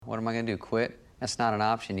What am I going to do, quit? That's not an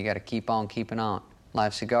option. You got to keep on keeping on.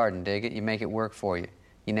 Life's a garden, dig it? You make it work for you.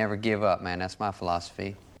 You never give up, man. That's my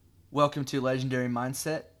philosophy. Welcome to Legendary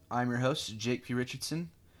Mindset. I'm your host, Jake P. Richardson.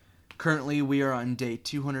 Currently, we are on day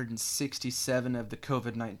 267 of the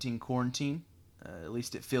COVID-19 quarantine. At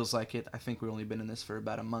least it feels like it. I think we've only been in this for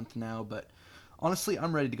about a month now, but honestly,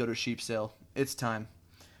 I'm ready to go to a sheep sale. It's time.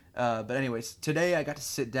 But anyways, today I got to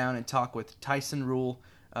sit down and talk with Tyson Rule,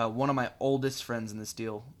 one of my oldest friends in this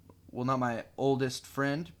deal. Well, not my oldest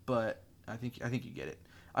friend, but I think you get it.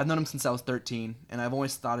 I've known him since I was 13, and I've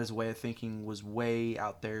always thought his way of thinking was way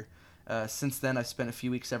out there. Since then, I've spent a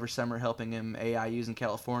few weeks every summer helping him AIUs in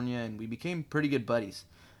California, and we became pretty good buddies.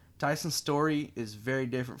 Tyson's story is very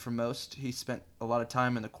different from most. He spent a lot of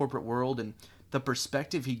time in the corporate world, and the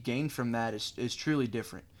perspective he gained from that is truly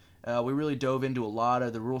different. We really dove into a lot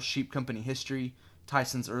of the Rural Sheep Company history,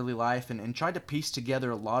 Tyson's early life, and tried to piece together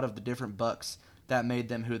a lot of the different bucks that made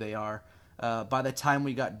them who they are. By the time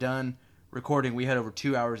we got done recording, we had over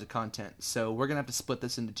 2 hours of content, so we're going to have to split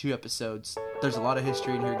this into 2 episodes. There's a lot of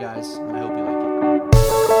history in here, guys, and I hope you like it.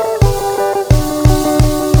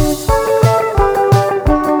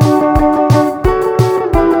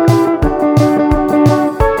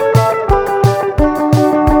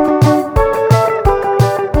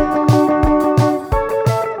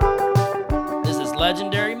 This is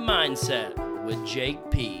Legendary Mindset with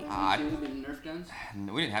Jake P. YouTube and Nerf guns?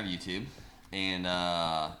 We didn't have YouTube, and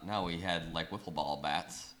no, we had like wiffle ball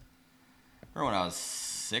bats. Remember when I was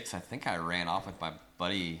 6, I think I ran off with my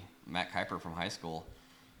buddy Matt Kuiper from high school.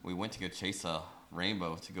 We went to go chase a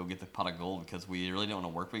rainbow to go get the pot of gold because we really didn't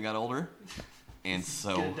want to work when we got older. And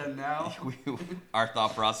so Get it done now. our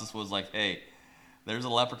thought process was like, hey, there's a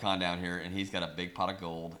leprechaun down here, and he's got a big pot of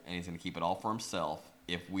gold, and he's going to keep it all for himself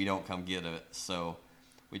if we don't come get it. So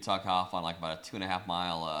we took off on like about a 2.5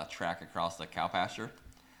 mile track across the cow pasture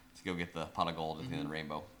to go get the pot of gold at the end of the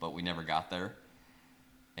rainbow. But we never got there,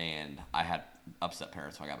 and I had upset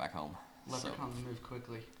parents when I got back home. Leprechauns move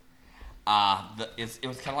quickly. It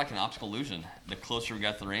was kind of like an optical illusion. The closer we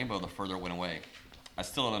got to the rainbow, the further it went away. I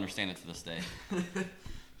still don't understand it to this day.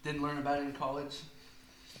 Didn't learn about it in college?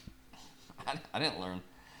 I didn't learn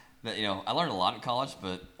that. I learned a lot in college,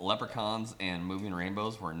 but leprechauns and moving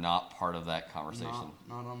rainbows were not part of that conversation.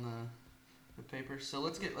 Not on the paper. So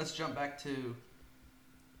let's jump back to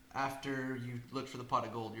after you looked for the pot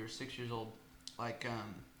of gold. You were 6 years old. Like,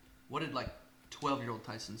 what did 12-year-old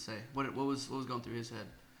Tyson say? What was going through his head?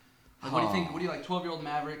 Like, what do you think? What do you like? 12-year-old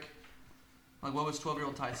Maverick. Like, what was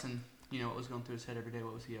 12-year-old Tyson? What was going through his head every day?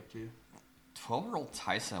 What was he up to? 12-year-old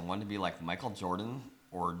Tyson wanted to be like Michael Jordan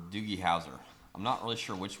or Doogie Howser. I'm not really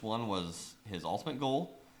sure which one was his ultimate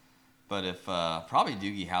goal, but if probably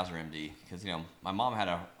Doogie Howser, MD, because my mom had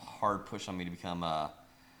a hard push on me to become a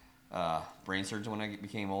brain surgeon when I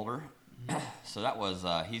became older. Mm-hmm. So that was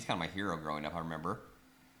he's kind of my hero growing up. I remember.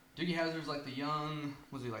 Doogie Howser's like the young,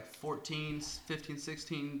 was he like 14, 15,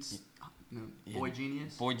 16, boy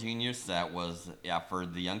genius? Boy genius, that was, for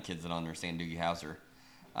the young kids that don't understand Doogie Howser.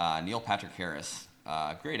 Neil Patrick Harris,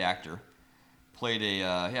 great actor, played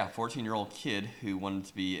a 14-year-old kid who wanted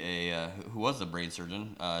to be who was a brain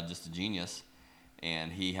surgeon, just a genius,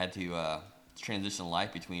 and he had to transition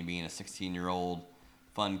life between being a 16-year-old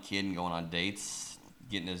fun kid and going on dates,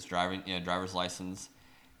 getting his driver's license,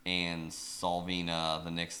 and solving the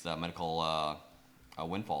next medical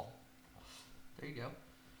windfall. There you go.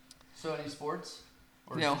 So any sports?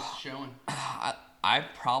 Or just showing? I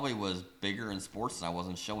probably was bigger in sports than I was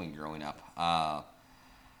in showing growing up.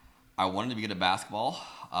 I wanted to be good at basketball,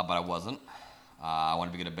 but I wasn't. I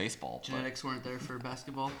wanted to be good at baseball. Genetics weren't there for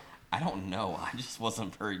basketball? I don't know. I just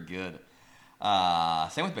wasn't very good.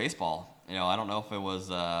 Same with baseball. I don't know if it was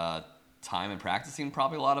time and practicing,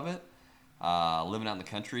 probably a lot of it. Living out in the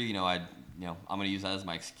country, I'm going to use that as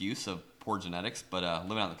my excuse of poor genetics, but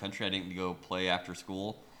living out in the country, I didn't go play after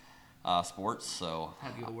school sports, so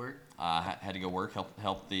had to go to work. Had to go work,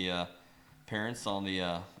 help the parents on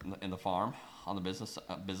in the farm on the business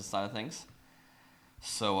side of things.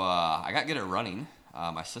 So I got good at running.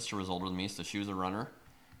 My sister was older than me, so she was a runner,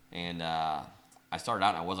 and I started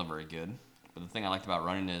out and I wasn't very good. But the thing I liked about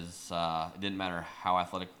running is it didn't matter how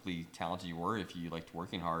athletically talented you were. If you liked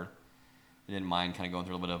working hard, you didn't mind kind of going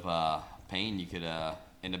through a little bit of pain, you could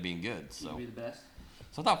end up being good. So, you'd be the best.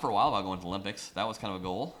 So I thought for a while about going to the Olympics. That was kind of a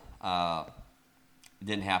goal. It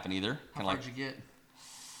didn't happen either. How far did you get?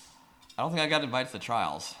 I don't think I got invited to the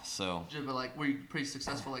trials. So. But were you pretty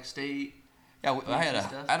successful, state? Yeah, I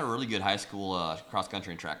had a really good high school cross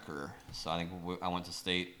country and track career. So I think I went to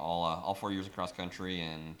state all 4 years of cross country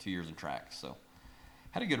and 2 years in track. So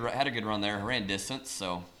had a good run there. I ran distance,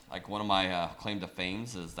 so like one of my claim to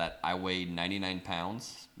fames is that I weighed 99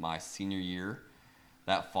 pounds my senior year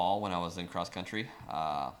that fall when I was in cross country.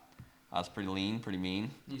 I was pretty lean, pretty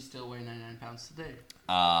mean. You still weigh 99 pounds today.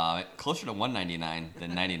 Closer to 199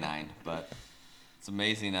 than 99, but it's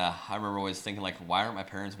amazing. I remember always thinking, like, why aren't my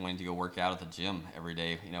parents wanting to go work out at the gym every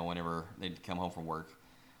day, whenever they'd come home from work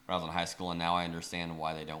when I was in high school, and now I understand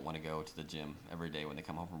why they don't want to go to the gym every day when they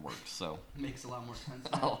come home from work. So Makes a lot more sense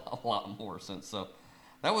now. a lot more sense. So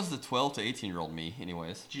that was the 12 to 18-year-old me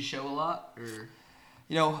anyways. Did you show a lot, or?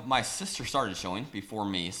 My sister started showing before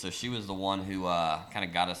me, so she was the one who kind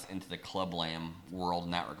of got us into the club lamb world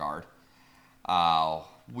in that regard.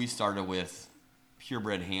 We started with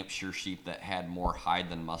purebred Hampshire sheep that had more hide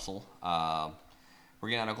than muscle. We're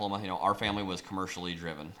getting out of Oklahoma. Our family was commercially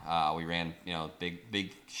driven. We ran,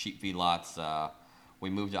 big sheep feedlots. We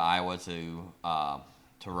moved to Iowa to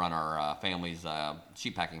run our family's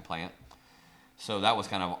sheep packing plant. So that was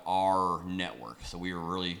kind of our network. So we were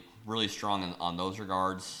really, really strong on those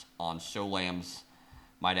regards. On show lambs,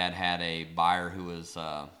 my dad had a buyer who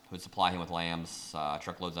would supply him with lambs,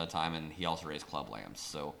 truckloads at a time, and he also raised club lambs.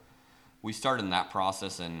 So we started in that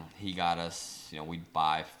process, and he got us, we'd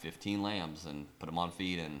buy 15 lambs and put them on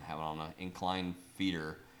feed and have it on an incline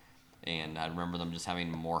feeder. And I remember them just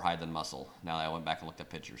having more hide than muscle. Now that I went back and looked at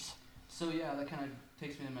pictures. So yeah, that kind of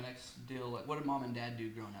takes me to my next deal. Like, what did mom and dad do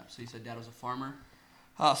growing up? So you said dad was a farmer.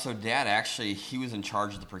 So Dad actually, he was in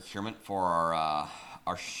charge of the procurement for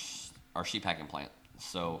our sheep packing plant.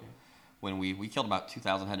 So when we killed about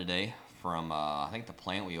 2,000 head a day from I think the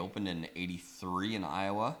plant we opened in '83 in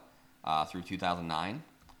Iowa through 2009.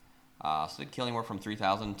 So they'd kill anywhere from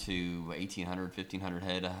 3,000 to 1,800, 1,500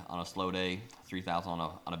 head on a slow day, 3,000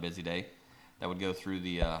 on a busy day. That would go through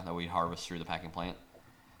that we'd harvest through the packing plant.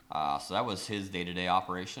 So that was his day-to-day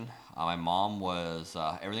operation. My mom was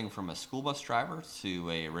everything from a school bus driver to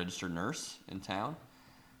a registered nurse in town.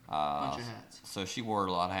 Bunch of hats. So she wore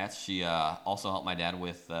a lot of hats. She also helped my dad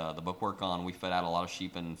with the bookwork on. We fed out a lot of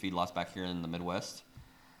sheep and feedlots back here in the Midwest.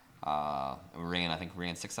 We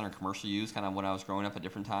ran 600 commercial ewes kind of when I was growing up at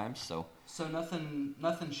different times. So nothing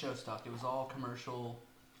show stock. It was all commercial.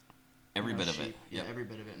 Every bit of sheep. it. Yeah, Yep. every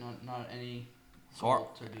bit of it. Not any So our-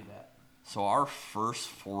 goal to do that. So our first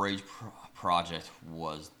 4-H project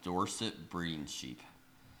was Dorset breeding sheep.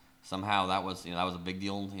 Somehow that was a big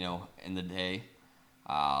deal in the day.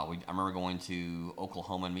 I remember going to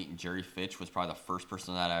Oklahoma and meeting Jerry Fitch. Was probably the first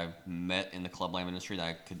person that I met in the club lamb industry that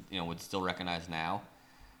I could would still recognize now.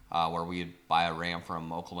 Where we would buy a ram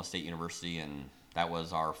from Oklahoma State University, and that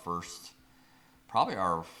was our first, probably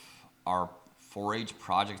our 4-H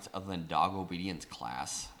project other than dog obedience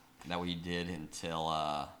class that we did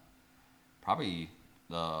until probably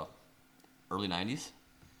the early 90s.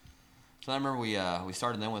 So I remember we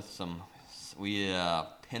started then with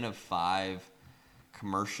pen of 5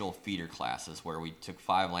 commercial feeder classes where we took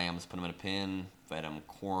 5 lambs, put them in a pen, fed them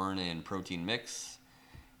corn and protein mix,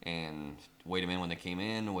 and weighed them in when they came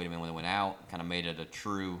in, weighed them in when they went out. Kind of made it a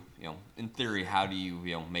true, in theory, how do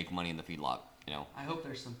you make money in the feedlot? I hope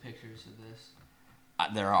there's some pictures of this.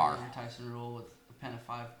 There are. Tyson rule with a pen of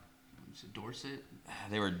 5. Was it Dorset?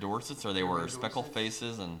 They were Dorsets, or they were speckled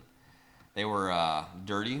faces, and they were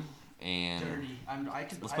dirty. And Dirty.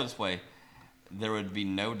 let's put it this way: there would be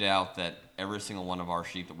no doubt that every single one of our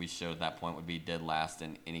sheep that we showed at that point would be dead last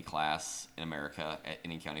in any class in America at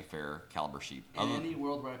any county fair caliber sheep. In any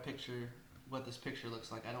world where I picture what this picture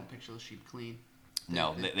looks like, I don't picture the sheep clean.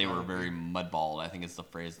 No, they were very mudballed. I think it's the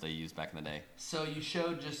phrase they used back in the day. So you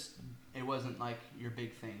showed it wasn't like your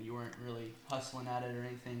big thing. You weren't really hustling at it or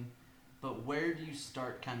anything. But where do you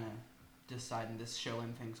start kind of deciding this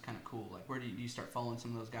showing thing's kind of cool? Like, where do you start following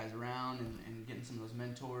some of those guys around and getting some of those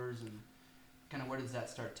mentors, and kind of where does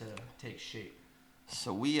that start to take shape?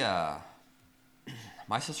 So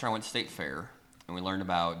my sister and I went to State Fair, and we learned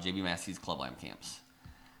about J.B. Massey's club lamb camps.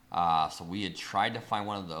 So we had tried to find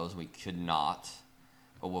one of those. We could not.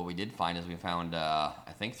 But what we did find is we found,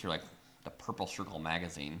 I think through like the Purple Circle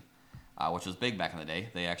magazine, which was big back in the day.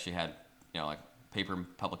 They actually had, like paper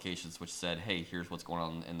publications which said, hey, here's what's going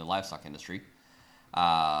on in the livestock industry.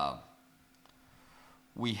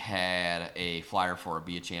 We had a flyer for a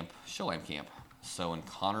Be a Champ show lamb camp. So in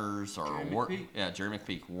Connors or Jerry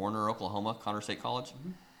McPeak, Warner, Oklahoma, Connors State College.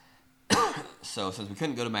 Mm-hmm. So since we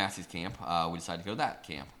couldn't go to Massey's camp, we decided to go to that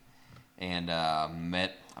camp, and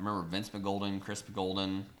met. I remember Vince McGolden, Chris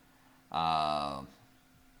McGolden. I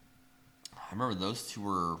remember those two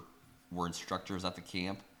were instructors at the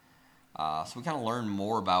camp. So we kind of learned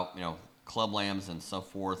more about club lambs and so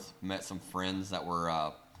forth. Met some friends that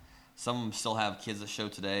were. Some of them still have kids that show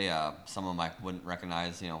today. Some of them I wouldn't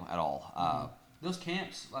recognize at all. Those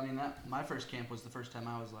camps, I mean, my first camp was the first time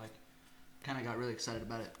I was like, kind of got really excited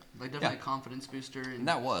about it. Like, definitely a confidence booster. And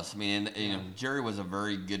that was. I mean, you know, Jerry was a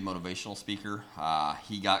very good motivational speaker.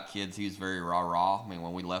 He got kids. He was very rah-rah. I mean,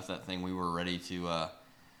 when we left that thing, we were ready to,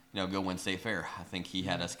 go win state fair. I think he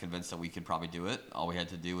had us convinced that we could probably do it. All we had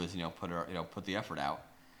to do was, put the effort out.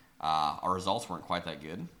 Our results weren't quite that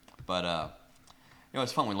good, but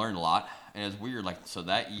it's fun. We learned a lot, and it was weird. Like, so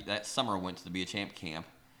that summer, I went to the Be a Champ camp,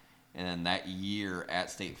 and then that year at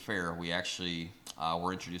state fair, we actually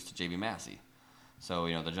were introduced to J.B. Massey. So,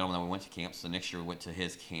 the gentleman that we went to camp, so the next year we went to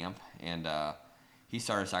his camp, and he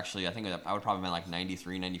started us actually, I think I would probably been like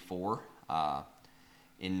 93, 94.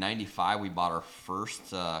 In 95, we bought our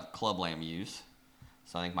first Club Lamb ewes.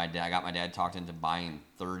 So I think I got my dad talked into buying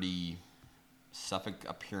 30 Suffolk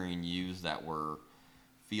appearing ewes that were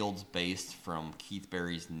fields based from Keith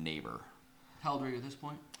Berry's neighbor. How old were you at this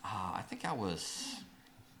point? I think I was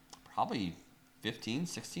probably 15,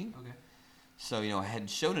 16. Okay. So, had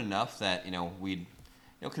showed enough that, we'd,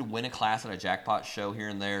 could win a class at a jackpot show here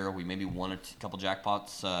and there. We maybe won a couple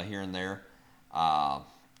jackpots here and there.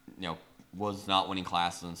 Was not winning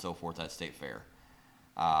classes and so forth at state fair.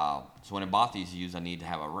 So when I bought these ewes, I need to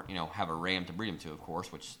have a ram to breed them to, of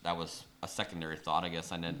course, which that was a secondary thought. I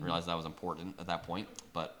guess I didn't realize that was important at that point.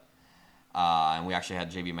 But and we actually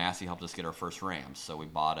had J.B. Massey helped us get our first rams. So we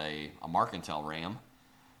bought a Marcantel ram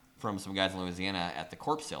from some guys in Louisiana at the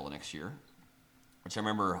corpse sale the next year, which I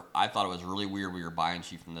remember I thought it was really weird we were buying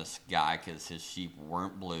sheep from this guy because his sheep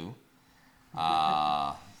weren't blue.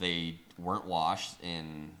 They weren't washed,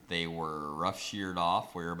 and they were rough sheared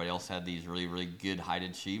off, where everybody else had these really, really good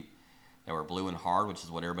hided sheep that were blue and hard, which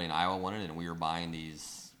is what everybody in Iowa wanted, and we were buying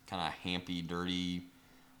these kind of hampy, dirty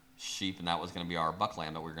sheep, and that was going to be our buck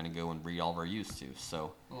lamb that we were going to go and breed all of our ewes to.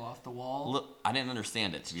 So, a little off the wall. Look, I didn't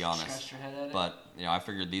understand it, to be honest. Scratch your head at it. But, I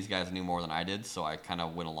figured these guys knew more than I did, so I kind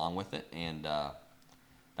of went along with it, and that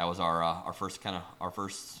was our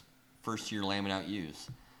first year lambing out ewes.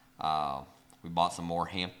 We bought some more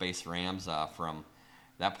hamp-based rams from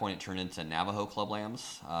that point. It turned into Navajo Club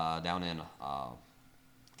Lambs down in kind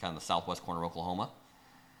of the southwest corner of Oklahoma,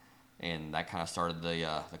 and that kind of started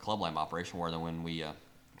the Club Lamb operation. Where then when we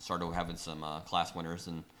started having some class winners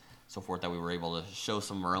and so forth, that we were able to show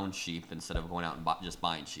some of our own sheep instead of going out and just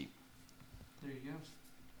buying sheep. There you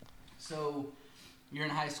go. So you're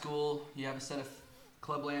in high school. You have a set of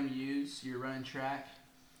Club Lamb ewes. You're running track.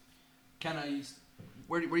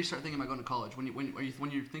 Where do you start thinking about going to college?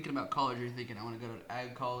 When you're thinking about college, are you thinking, I want to go to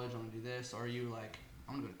ag college, I want to do this? Or are you like,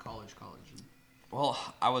 I want to go to college? Well,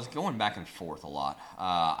 I was going back and forth a lot.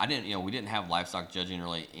 We didn't have livestock judging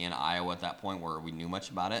really in Iowa at that point where we knew much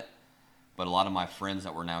about it. But a lot of my friends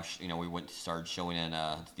that were now, we started showing in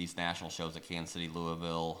these national shows at Kansas City,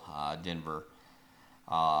 Louisville, Denver.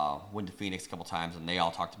 Went to Phoenix a couple times, and they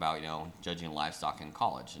all talked about, judging livestock in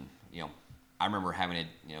college. And, I remember having it,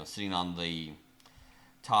 sitting on the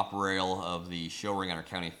top rail of the show ring at our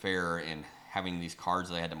county fair and having these cards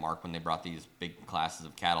that they had to mark when they brought these big classes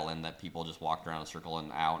of cattle in that people just walked around in a circle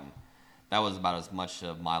and out. And that was about as much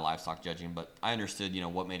of my livestock judging, but I understood,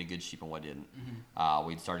 what made a good sheep and what didn't. Mm-hmm.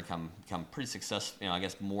 We'd started to become pretty successful, I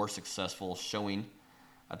guess more successful showing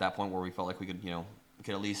at that point where we felt like we could,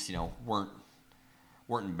 could at least, weren't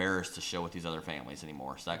embarrassed to show with these other families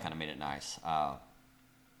anymore. So that kind of made it nice.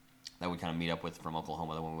 That we kind of meet up with from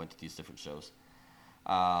Oklahoma when we went to these different shows.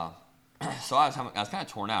 So I was kind of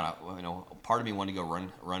torn out. Part of me wanted to go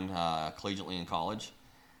run collegiately in college.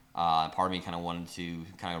 Part of me kind of wanted to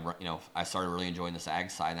I started really enjoying this ag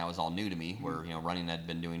side, and that was all new to me. Where running I'd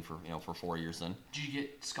been doing for 4 years then. Did you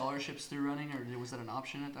get scholarships through running, or was that an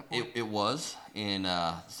option at that point? It was, and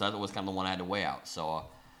so that was kind of the one I had to weigh out. So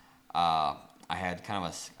I had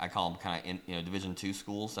I call them kind of Division II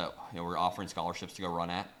schools that were offering scholarships to go run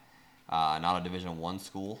at. Not a Division I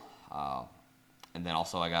school. And then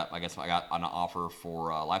also I got an offer for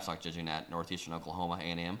livestock judging at Northeastern Oklahoma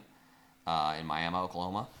A&M in Miami,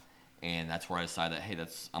 Oklahoma, and that's where I decided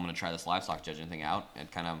that I'm going to try this livestock judging thing out.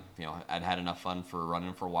 And kind of I'd had enough fun for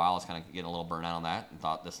running for a while. I was kind of getting a little burnt out on that, and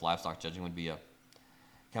thought this livestock judging would be a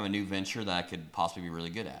kind of a new venture that I could possibly be really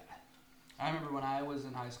good at. I remember when I was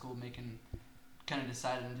in high school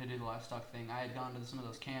decided to do the livestock thing. I had gone to some of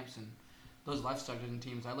those camps, and those livestock judging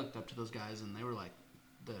teams, I looked up to those guys, and they were like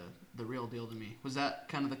the real deal to me. Was that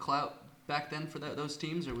kind of the clout back then for those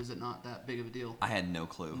teams, or was it not that big of a deal? I had no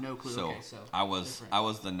clue. No clue. So, okay, so I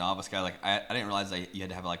was the novice guy. Like I didn't realize that you had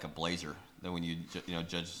to have like a blazer. That when you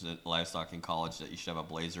judge the livestock in college, that you should have a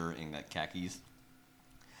blazer and that khakis.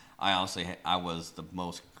 I was the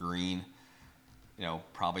most green,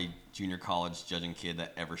 probably junior college judging kid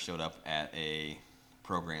that ever showed up at a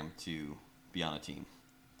program to be on a team.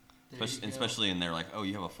 There you go. Especially in there, like, oh,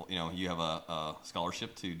 you have a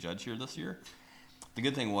scholarship to judge here this year. The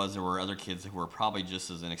good thing was there were other kids who were probably just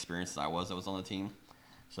as inexperienced as I was that was on the team.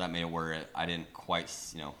 So that made it where I didn't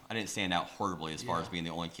I didn't stand out horribly as far as being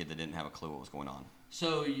the only kid that didn't have a clue what was going on.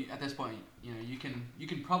 So at this point, you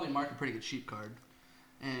can probably mark a pretty good sheep card,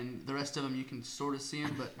 and the rest of them you can sort of see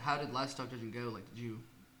them. But how did livestock judging go? Like, did you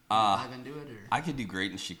dive into it, or? I could do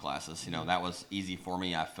great in sheep classes. That was easy for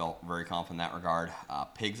me. I felt very confident in that regard.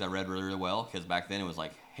 Pigs I read really, really well because back then it was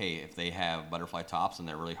like, hey, if they have butterfly tops and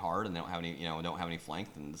they're really hard and they don't have any flank,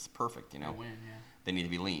 then it's perfect. They win, yeah. They need to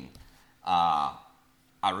be lean.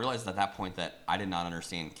 I realized at that point that I did not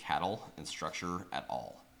understand cattle and structure at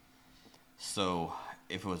all. So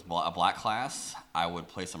if it was a black class, I would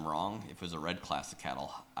place them wrong. If it was a red class of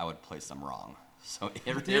cattle, I would place them wrong. So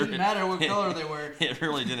it didn't matter what color they were. It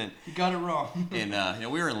really didn't. You got it wrong.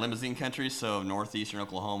 And we were in limousine country, so northeastern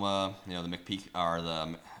Oklahoma. The McPeak or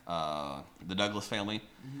the Douglas family.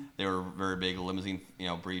 Mm-hmm. They were very big limousine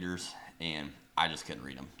breeders, and I just couldn't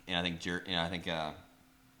read them. And I think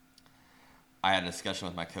I had a discussion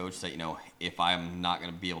with my coach that if I'm not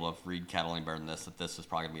going to be able to read cattle any better than this, that this is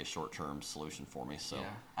probably going to be a short-term solution for me. So yeah,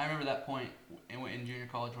 I remember that point in junior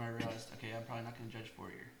college when I realized, okay, I'm probably not going to judge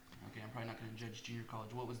 4-year. Okay, I'm probably not going to judge junior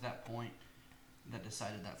college. What was that point that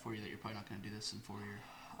decided that for you, that you're probably not going to do this in 4-year?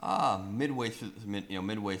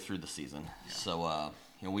 Midway through the season. Yeah. So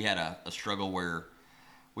we had a struggle where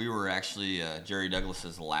we were actually Jerry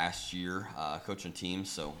Douglas's last year coaching teams,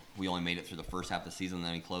 so we only made it through the first half of the season.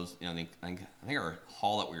 Then he closed. I think our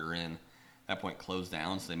hall that we were in at that point closed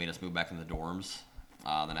down, so they made us move back into the dorms.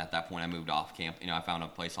 Then at that point, I moved off camp. I found a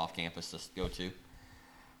place off campus to go to.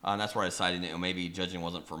 And that's where I decided, maybe judging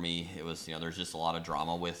wasn't for me. It was, there's just a lot of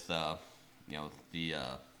drama with, with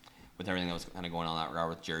everything that was kind of going on in that regard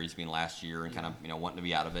with Jerry's being last year and kind of, wanting to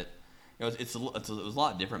be out of it. It was a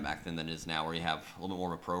lot different back then than it is now, where you have a little bit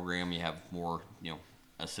more of a program, you have more,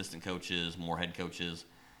 assistant coaches, more head coaches,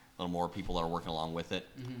 a little more people that are working along with it.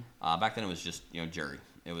 Mm-hmm. Back then it was just, Jerry.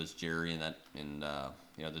 It was Jerry and the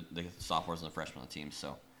sophomores and the freshmen on the team.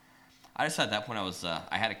 So I decided at that point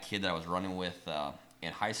I had a kid that I was running with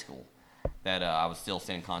in high school that I was still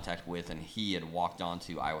staying in contact with, and he had walked on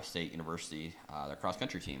to Iowa State University, their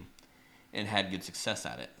cross-country team, and had good success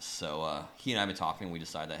at it. So he and I have been talking, and we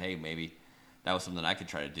decided that, hey, maybe that was something I could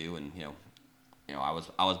try to do. And, I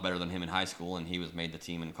was better than him in high school, and he was made the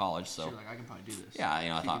team in college. So you're like, I can probably do this. Yeah,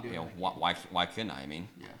 I thought, why couldn't I?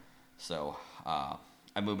 Yeah. So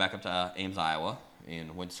I moved back up to Ames, Iowa,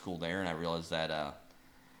 and went to school there, and I realized that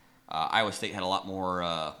Iowa State had a lot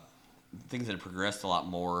more things that had progressed a lot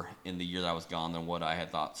more in the year that I was gone than what I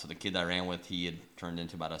had thought. So the kid that I ran with, he had turned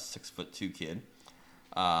into about a 6'2" kid,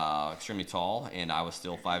 extremely tall, and I was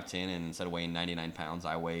still 5'10", and instead of weighing 99 pounds,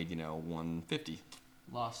 I weighed 150.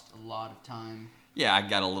 Lost a lot of time. Yeah, I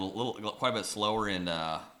got quite a bit slower, and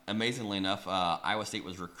amazingly enough, Iowa State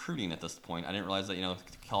was recruiting at this point. I didn't realize that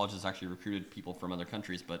colleges actually recruited people from other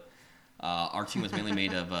countries, but our team was mainly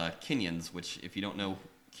made of Kenyans, which if you don't know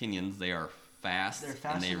Kenyans, they are fast. They're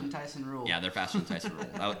faster than Tyson Rule. Yeah, they're faster than Tyson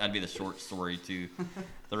Rule. That'd be the short story to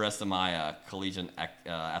the rest of my collegiate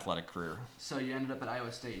athletic career. So you ended up at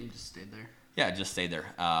Iowa State and you just stayed there? Yeah, I just stayed there.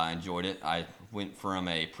 I enjoyed it. I went from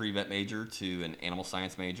a pre-vet major to an animal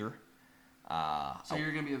science major. So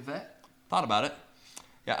you're going to be a vet? Thought about it.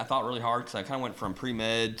 Yeah, I thought really hard because I kind of went from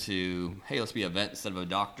pre-med to, hey, let's be a vet instead of a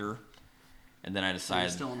doctor. And then I decided... So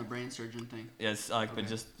you're still on the brain surgeon thing? Yes, but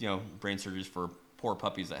just, brain surgeries for poor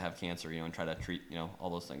puppies that have cancer, and try to treat,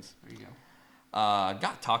 all those things. There you go.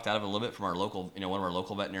 Got talked out of it a little bit from our local, one of our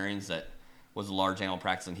local veterinarians that was a large animal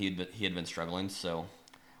practice, and he had been struggling. So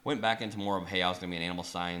went back into more of, hey, I was going to be in animal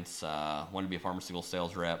science, wanted to be a pharmaceutical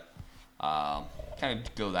sales rep, kind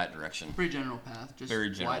of go that direction. Pretty general path, just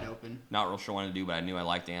very general. Wide open. Not real sure what to do, but I knew I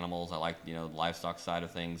liked animals. I liked, the livestock side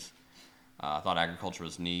of things. I thought agriculture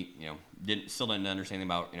was neat. Still didn't understand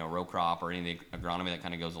anything about, row crop or any of the agronomy that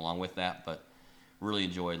kind of goes along with that, but really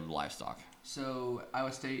enjoyed livestock. So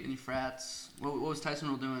Iowa State, any frats? What was Tyson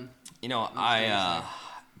Rule doing? I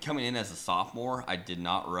coming in as a sophomore, I did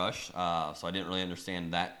not rush, so I didn't really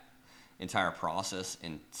understand that entire process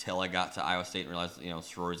until I got to Iowa State and realized,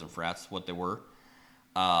 sororities and frats, what they were.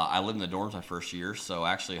 I lived in the dorms my first year, so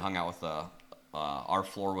I actually hung out with our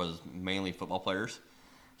floor was mainly football players.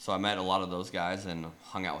 So I met a lot of those guys and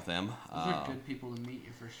hung out with them. Those are good people to meet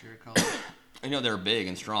your first year of college. They're big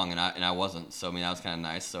and strong, and I wasn't. So that was kind of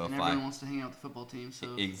nice. So and everyone wants to hang out with the football team.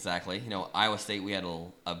 So exactly. Iowa State, we had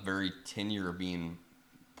a very tenure of being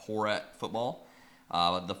poor at football.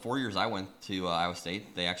 The 4 years I went to Iowa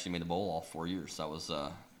State, they actually made the bowl all 4 years. So that was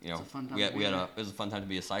it was a fun time to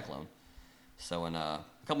be a Cyclone. So, and a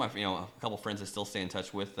couple of a couple of friends I still stay in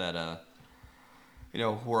touch with that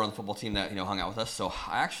who are on the football team that hung out with us. So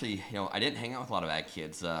I actually I didn't hang out with a lot of ag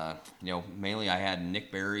kids. Mainly I had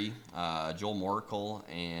Nick Berry, Joel Moracle,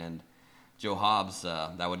 and Joe Hobbs.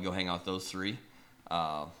 That would go hang out with those three.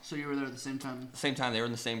 So you were there at the same time? Same time, they were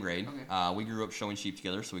in the same grade. Okay. We grew up showing sheep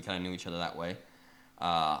together, so we kind of knew each other that way.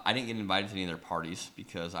 I didn't get invited to any of their parties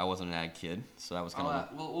because I wasn't an ag kid, so that was kind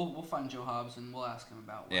of. We'll find Joe Hobbs and we'll ask him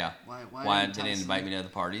about why didn't they invite me to the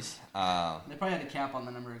parties. They probably had a cap on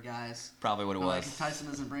the number of guys. Probably what it was. Like, if Tyson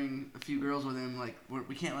doesn't bring a few girls with him, like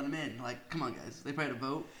we can't let him in. Like, come on, guys. They probably had a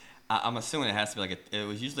vote. I'm assuming it has to be it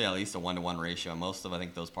was usually at least a 1-to-1 ratio. Most of I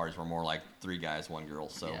think those parties were more like 3 guys, 1 girl.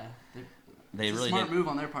 So yeah, they it's really a smart did. move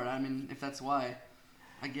on their part. I mean, if that's why,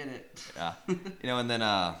 I get it. Yeah, and then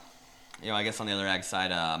I guess on the other ag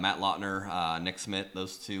side, Matt Lautner, Nick Smith,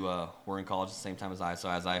 those two were in college at the same time as I. So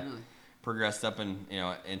as I Really? progressed up and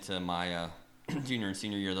into my junior and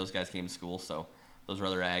senior year, those guys came to school. So those were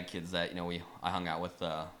other ag kids that I hung out with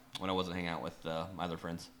when I wasn't hanging out with my other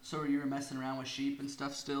friends. So you were messing around with sheep and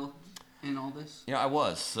stuff still in all this? I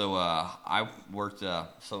was. So I worked.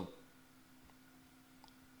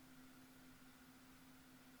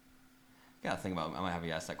 Gotta think about. I might have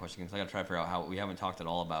you ask that question because I gotta try to figure out how we haven't talked at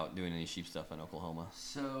all about doing any sheep stuff in Oklahoma.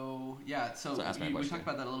 So ask me a we question. talked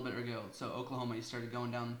about that a little bit ago. So Oklahoma, you started going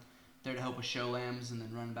down there to help with show lambs and then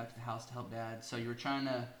running back to the house to help Dad. So you were trying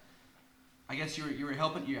to, I guess you were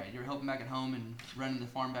helping. Yeah, you were helping back at home and running the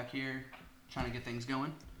farm back here, trying to get things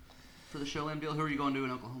going for the show lamb deal. Who are you going to in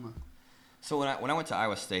Oklahoma? So when I went to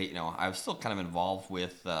Iowa State, I was still kind of involved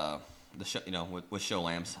with the show, with show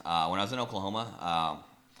lambs. When I was in Oklahoma,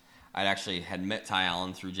 I actually had met Ty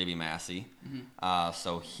Allen through JB Massey. Mm-hmm.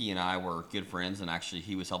 So he and I were good friends, and actually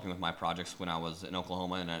he was helping with my projects when I was in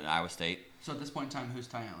Oklahoma and at Iowa State. So at this point in time, who's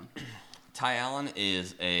Ty Allen? Ty Allen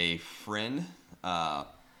is a friend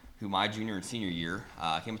who my junior and senior year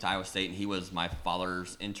came to Iowa State, and he was my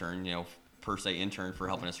father's intern, per se intern for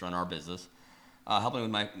helping us run our business, helping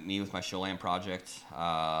with me with my show lamb project,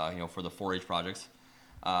 for the 4-H projects.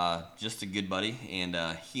 Just a good buddy, and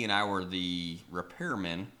he and I were the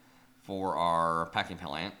repairmen for our packing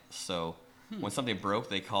plant. So when something broke,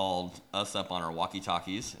 they called us up on our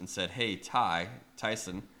walkie-talkies and said, "Hey,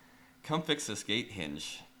 Tyson, come fix this gate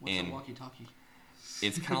hinge." What's and a walkie-talkie?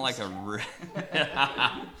 it's kind of like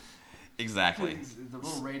exactly. The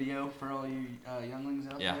little radio for all you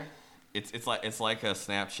younglings out Yeah. there. It's like a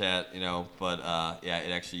Snapchat, but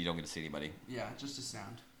it actually you don't get to see anybody. Yeah, just a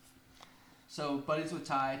sound. So buddies with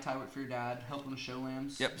Ty worked for your dad, helping with show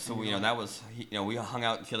lambs. Yep. So And we you're like, that was we hung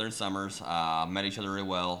out together in summers, met each other really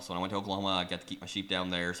well. So when I went to Oklahoma, I got to keep my sheep down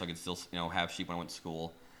there, so I could still have sheep when I went to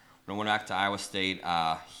school. When I went back to Iowa State,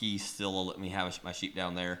 he still let me have my sheep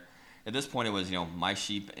down there. At this point, it was my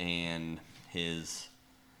sheep and his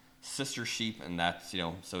sister's sheep, and that's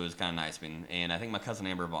so it was kind of nice. And I think my cousin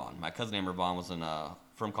Amber Vaughn. My cousin Amber Vaughn was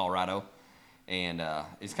from Colorado. And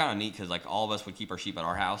it's kind of neat because all of us would keep our sheep at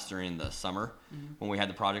our house during the summer when we had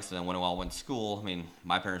the projects. And then when we all went to school,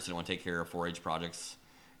 my parents didn't want to take care of 4-H projects.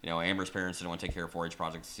 Amber's parents didn't want to take care of 4-H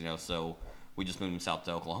projects. So we just moved them south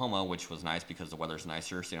to Oklahoma, which was nice because the weather's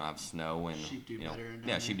nicer. So you don't have snow and Sheep do better down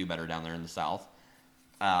yeah, there. sheep do better down there in the south.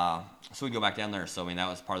 So we'd go back down there. So that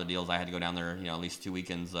was part of the deal. Is I had to go down there, at least 2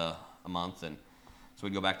 weekends a month, and so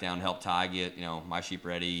we'd go back down and help Ty get, my sheep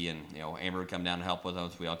ready, and Amber would come down to help with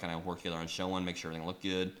us. We all kind of work together on showing, make sure everything looked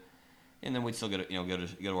good, and then we'd still go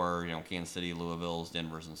to our Kansas City, Louisville's,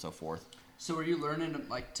 Denver's, and so forth. So were you learning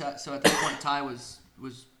so at that point Ty was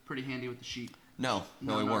pretty handy with the sheep? No,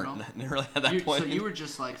 we weren't. No. Never really at that point. So you were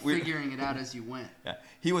just figuring it out as you went. Yeah,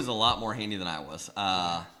 he was a lot more handy than I was.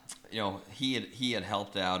 He had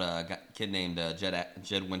helped out a kid named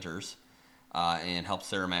Jed Winters, and helped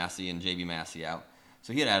Sarah Massey and JB Massey out.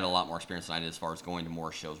 So he had a lot more experience than I did as far as going to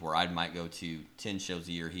more shows, where I might go to 10 shows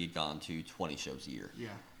a year. He had gone to 20 shows a year.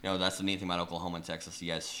 Yeah. That's the neat thing about Oklahoma and Texas.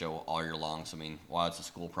 You guys show all year long. So, while it's a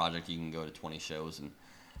school project, you can go to 20 shows and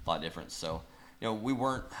a lot of difference. So, we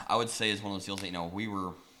weren't, I would say, is one of those deals that, we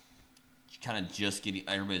were kind of just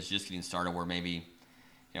everybody's just getting started, where maybe,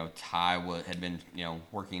 Ty had been,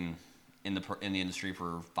 working in the industry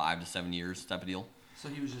for 5 to 7 years type of deal. So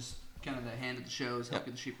he was just kind of the hand at the shows,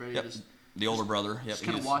 helping the sheep ready. Yep. The older brother. Yep. Just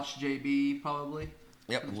kind of watch JB probably.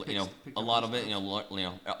 Yep. Picked A up lot those of it.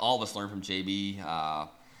 All of us learned from JB.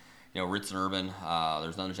 Ritz and Urban.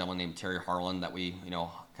 There's another gentleman named Terry Harlan that we,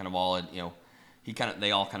 kind of all had,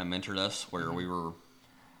 they all kind of mentored us, where we were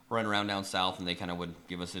running around down south, and they kind of would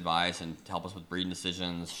give us advice and help us with breeding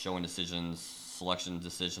decisions, showing decisions, selection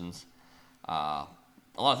decisions. A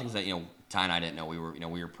lot of things that Ty and I didn't know. We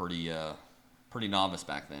were pretty pretty novice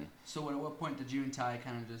back then. So at what point did you and Ty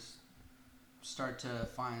kind of just start to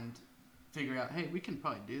figure out, hey, we can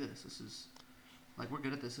probably do this. This is, like, we're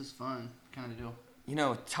good at this. This is fun kind of deal. You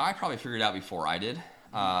know, Ty probably figured it out before I did.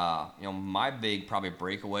 You know, my big probably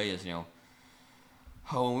breakaway is, you know,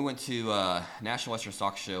 when we went to National Western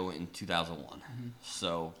Stock Show in 2001. Mm-hmm.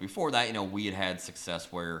 So before that, you know, we had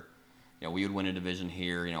success where, you know, we would win a division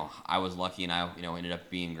here. You know, I was lucky and I, you know, ended up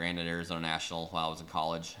being granted Arizona National while I was in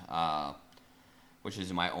college, which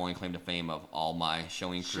is my only claim to fame of all my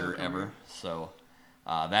showing career ever. So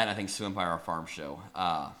that, I think, Sioux Empire Farm Show.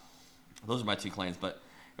 Those are my 2 claims. But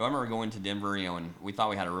I remember going to Denver, you know, and we thought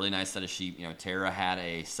we had a really nice set of sheep. You know, Tara had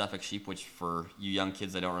a Suffolk sheep, which for you young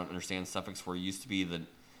kids that don't understand, Suffolks were used to be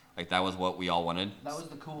that was what we all wanted. That was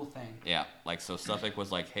the cool thing. Yeah, like, so Suffolk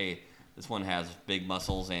was like, hey, this one has big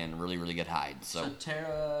muscles and really, really good hide. So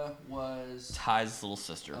Tara was Ty's little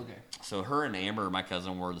sister. Okay. So her and Amber, my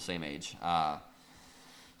cousin, were the same age.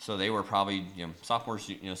 So they were probably, you know, sophomores,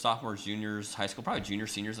 juniors, high school, probably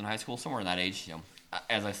juniors, seniors in high school, somewhere in that age. You know,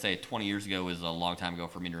 as I say, 20 years ago is a long time ago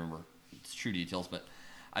for me to remember true details, but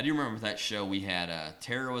I do remember that show. We had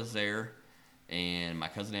Tara was there, and my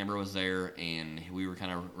cousin Amber was there, and we were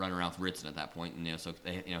kind of running around with Ritson at that point, and you know, so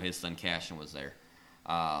you know, his son Cashin was there.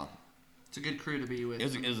 It's a good crew to be with. It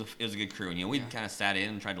was a good crew, and you know, we kind of sat in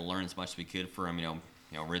and tried to learn as much as we could from you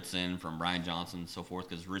know Ritson, from Brian Johnson, and so forth,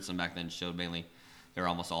 because Ritson back then showed mainly they were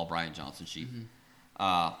almost all Brian Johnson sheep.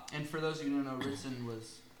 Mm-hmm. And for those of you who don't know, Ritson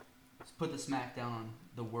put the smack down on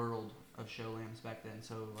the world of show lambs back then.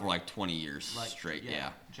 So for like 20 years straight,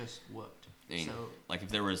 yeah. Just whooped. I mean, so like if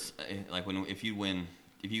there was like if you win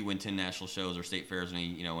 10 national shows or state fairs, and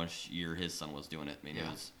you know, which year his son was doing it, I mean, it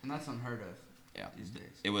was, and that's unheard of. Yeah, these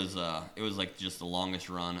days. It was like just the longest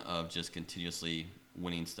run of just continuously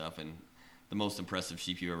winning stuff, and the most impressive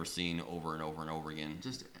sheep you've ever seen over and over and over again.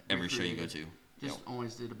 Just every show you go to. Just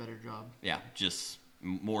always did a better job. Yeah, just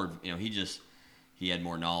more. You know, he had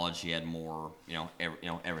more knowledge. He had more.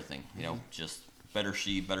 Everything. You know, just better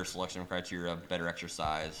sheep, better selection criteria, better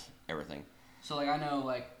exercise, everything. So like I know,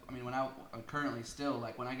 like I mean, when I'm currently still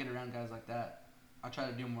like when I get around guys like that, I try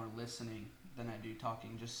to do more listening than I do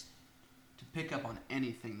talking, just to pick up on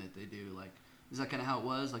anything that they do. Like, is that kind of how it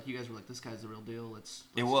was? Like, you guys were like, this guy's the real deal. Let's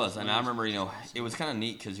it was, and I remember, you know, it was kind of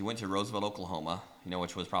neat because you went to Roosevelt, Oklahoma, you know,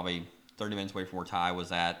 which was probably 30 minutes away from where Ty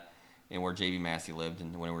was at and where J.B. Massey lived,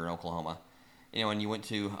 and when we were in Oklahoma. You know, and you went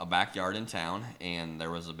to a backyard in town, and there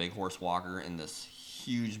was a big horse walker and this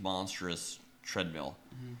huge, monstrous treadmill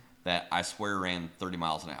that I swear ran 30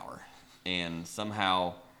 miles an hour. And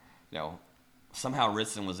somehow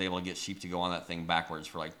Ritson was able to get sheep to go on that thing backwards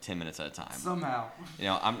for like 10 minutes at a time. Somehow. You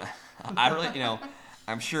know,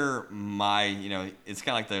 I'm sure it's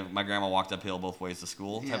kind of like my grandma walked uphill both ways to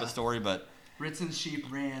school type of story, but Ritson's sheep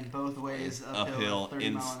ran both ways uphill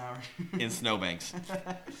 30 mile an hour. in snowbanks.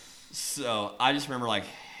 So I just remember like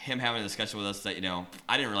him having a discussion with us that, you know,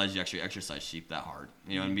 I didn't realize you actually exercise sheep that hard.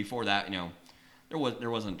 You know, and before that, you know, there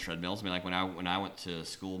wasn't treadmills. I mean, like when I went to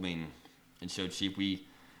school, and showed sheep, we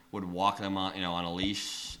would walk them on a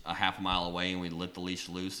leash a half a mile away, and we'd let the leash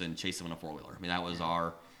loose and chase them in a 4-wheeler. I mean, that was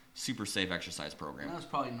our super safe exercise program. And that was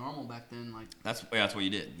probably normal back then. Like that's what you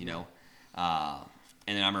did, you know.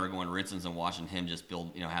 And then I remember going to Ritson's and watching him just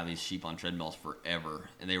build, you know, have these sheep on treadmills forever,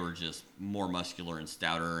 and they were just more muscular and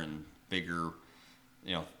stouter and bigger,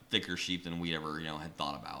 you know, thicker sheep than we ever, you know, had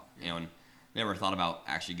thought about. You know, and never thought about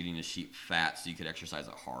actually getting the sheep fat so you could exercise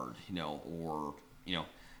it hard, you know, or, you know,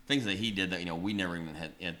 things that he did that, you know, we never even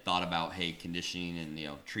had thought about, hey, conditioning and, you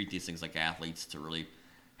know, treat these things like athletes to really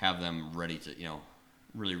have them ready to, you know,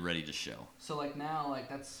 really ready to show. So, like, now, like,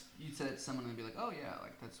 that's, you'd say it to someone and they'd be like, oh, yeah,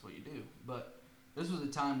 like, that's what you do. But this was a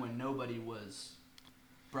time when nobody was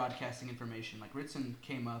broadcasting information. Like, Ritson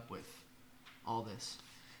came up with all this.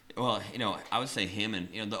 Well, you know, I would say him and,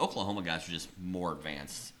 you know, the Oklahoma guys were just more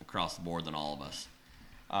advanced across the board than all of us.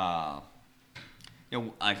 You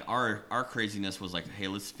know, like our craziness was like, hey,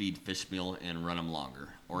 let's feed fish meal and run them longer,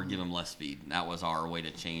 or give them less feed. And that was our way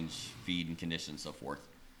to change feed and condition and so forth.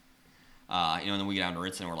 You know, and then we get down to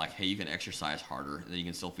Ritson and we're like, hey, you can exercise harder, then you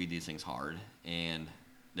can still feed these things hard, and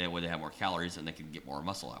that way they have more calories and they can get more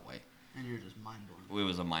muscle that way. And you're just mind blown. It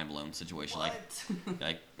was a mind blown situation. What?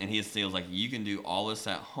 Like, and he was like, you can do all this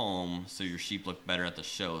at home so your sheep look better at the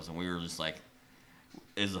shows, and we were just like,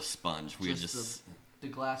 is a sponge. We just the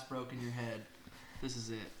glass broke in your head. This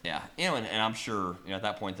is it. Yeah, you know, and I'm sure, you know, at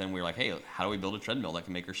that point then we were like, hey, how do we build a treadmill that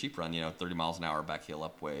can make our sheep run, you know, 30 miles an hour back hill,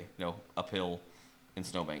 uphill in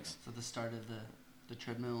snowbanks. So the start of the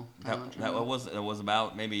treadmill. That was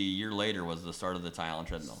about maybe a year later was the start of the Ty Allen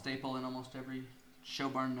treadmill. Staple in almost every show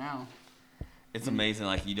barn now. It's amazing.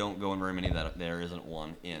 Like, you don't go in very many that there isn't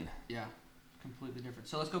one in. Yeah, completely different.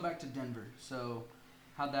 So let's go back to Denver. So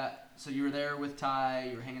so you were there with Ty,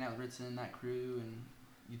 you were hanging out with Ritson and that crew, and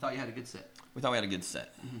you thought you had a good set. We thought we had a good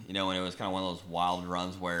set, and it was kind of one of those wild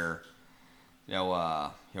runs where,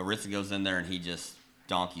 Ritson goes in there and he just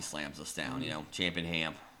donkey slams us down. Champion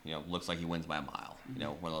Hamp, looks like he wins by a mile.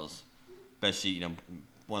 One of those best sheep,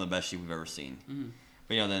 one of the best sheep we've ever seen.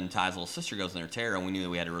 But then Ty's little sister goes in there, Tara, and we knew that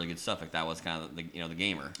we had a really good Suffolk. That was kind of the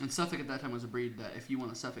gamer. And Suffolk at that time was a breed that if you won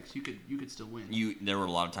a Suffolk, you could still win. There were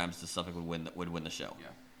a lot of times the Suffolk would win the show. Yeah.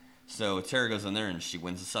 So Tara goes in there and she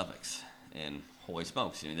wins the Suffolks, and holy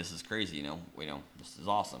smokes, this is crazy. This is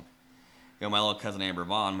awesome. My little cousin Amber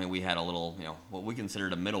Vaughn, we had a little, what we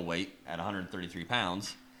considered a middleweight at 133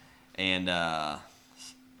 pounds, and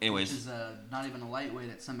anyways, which is not even a lightweight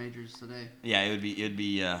at some majors today. Yeah, it'd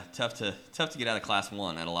be tough to get out of Class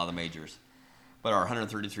 1 at a lot of the majors. But our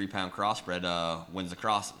 133-pound crossbred wins the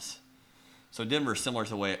crosses. So Denver's similar to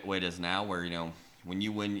the way it is now, where when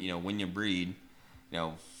you win, when you breed,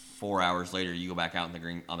 4 hours later you go back out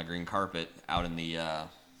on the green carpet out in the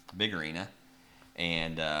big arena,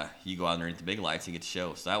 and you go out underneath the big lights and get to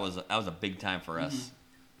show. So that was a big time for us.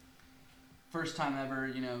 First time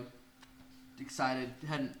ever, excited,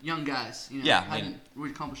 young guys, we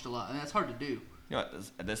accomplished a lot, and that's hard to do.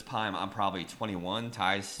 At this time, I'm probably 21,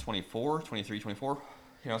 Ty's 24, 23, 24,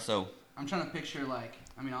 so. I'm trying to picture, I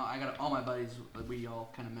got all my buddies, we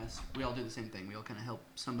all kind of we all do the same thing. We all kind of help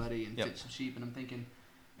somebody and fit some sheep, and I'm thinking,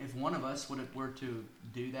 if one of us were to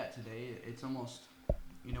do that today, it's almost,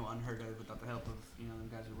 unheard of without the help of,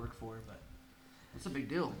 the guys we work for, but it's a big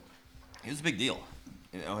deal. It was a big deal.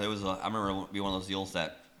 I remember it would be one of those deals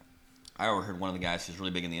that I overheard one of the guys who's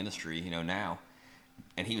really big in the industry, now,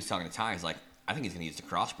 and he was talking to Ty. He's like, I think he's going to use the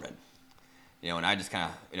crossbred, and I just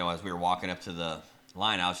kind of, as we were walking up to the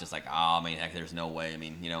line, I was just like, heck, there's no way.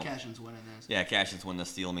 Cashin's winning this. Yeah, Cashin's winning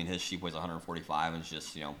this deal. His sheep weighs 145, and it's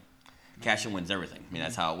just, Cashin wins everything.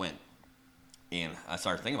 That's how it went. And I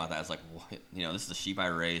started thinking about that. I was like, this is the sheep I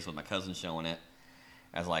raised with my cousin showing it.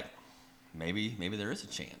 I was like, maybe there is a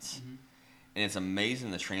chance. And it's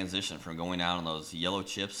amazing the transition from going out on those yellow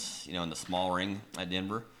chips, in the small ring at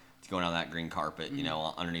Denver, to going on that green carpet,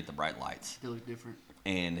 underneath the bright lights. They look different.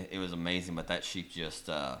 And it was amazing, but that sheep just,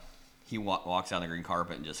 he walks out on the green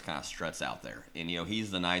carpet and just kind of struts out there. And,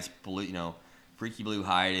 he's the nice blue, freaky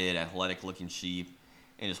blue-hided, athletic-looking sheep,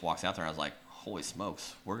 and just walks out there. And I was like, holy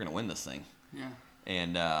smokes, we're going to win this thing. Yeah.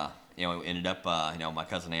 And, it ended up, my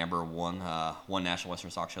cousin Amber won National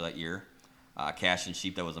Western Stock Show that year. Cashin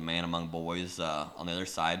sheep that was a man among boys on the other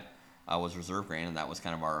side was reserve grade, and that was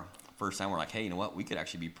kind of our first time we're like, hey, you know what, we could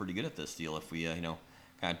actually be pretty good at this deal if we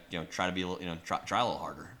try to be a little, try a little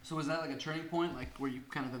harder. So was that like a turning point, where you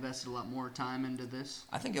kind of invested a lot more time into this?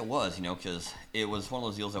 I think it was, because it was one of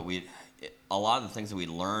those deals that a lot of the things that we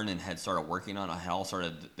learned and had started working on, I had all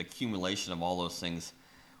started the accumulation of all those things.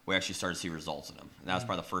 We actually started to see results in them, and that was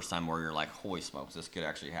probably the first time where you're like, holy smokes, this could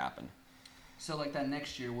actually happen. So, that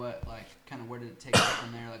next year, where did it take off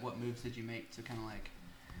from there? What moves did you make to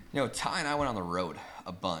Ty and I went on the road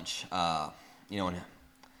a bunch. And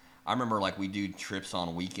I remember, we do trips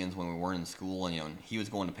on weekends when we weren't in school, and, he was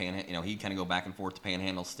going to Panhandle, he'd kind of go back and forth to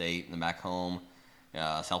Panhandle State and then back home,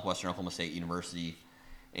 Southwestern Oklahoma State University,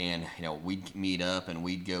 and, we'd meet up and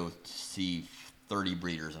we'd go see 30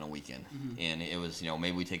 breeders in a weekend. And it was,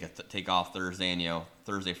 maybe we take off Thursday and,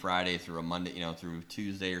 Thursday, Friday through a Monday, through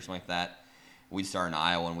Tuesday or something like that. We'd start in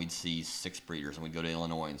Iowa and we'd see 6 breeders, and we'd go to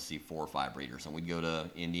Illinois and see 4 or 5 breeders, and we'd go to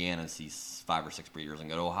Indiana and see 5 or 6 breeders, and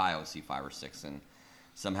go to Ohio and see 5 or 6. And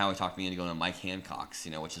somehow he talked me into going to Mike Hancock's,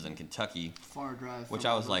 which is in Kentucky. Far drive. Which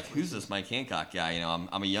I was like, who's this Mike Hancock guy?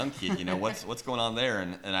 I'm a young kid, what's going on there?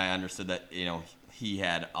 And I understood that, he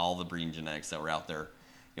had all the breeding genetics that were out there.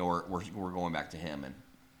 We're going back to him,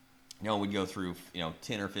 and we'd go through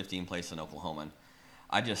 10 or 15 places in Oklahoma, and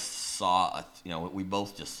I just saw we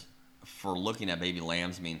both just, for looking at baby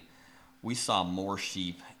lambs, we saw more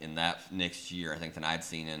sheep in that next year, I think, than I'd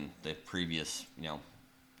seen in the previous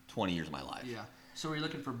 20 years of my life. Yeah. So were you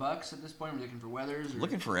looking for bucks at this point? Were you looking for wethers? Or?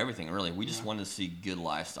 Looking for everything, really. We just wanted to see good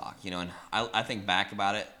livestock, and I think back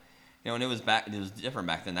about it, and it was different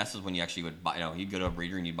back then. That's just when you actually would buy, you'd go to a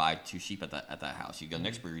breeder and you'd buy 2 sheep at that house. You'd go to the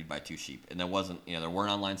next breeder, you'd buy 2 sheep. And there wasn't, there weren't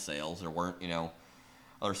online sales. There weren't,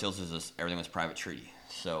 other sales. Everything was private treaty.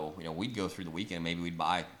 So, we'd go through the weekend, maybe we'd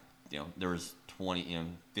buy, there was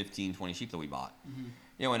 15, 20 sheep that we bought.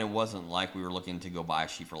 And it wasn't like we were looking to go buy a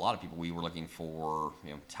sheep for a lot of people. We were looking for,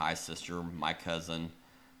 Ty's sister, my cousin,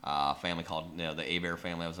 family called, the Abear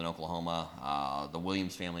family that was in Oklahoma, the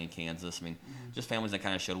Williams family in Kansas. Just families that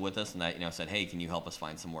kind of showed with us and that, said, hey, can you help us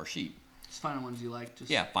find some more sheep? Just find the ones you like.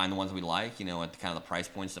 Yeah, find the ones we like, you know, at kind of the price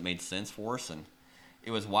points that made sense for us. And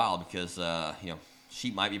it was wild because, you know,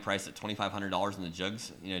 sheep might be priced at $2,500 in the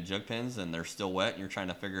jugs, you know, jug pens, and they're still wet, and you're trying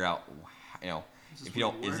to figure out, you know, if you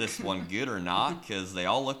don't, is this one good or not? Because they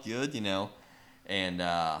all look good, you know. And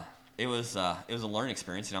it was a learning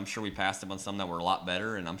experience, and I'm sure we passed up on some that were a lot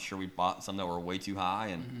better, and I'm sure we bought some that were way too high,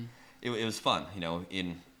 and it was fun, you know.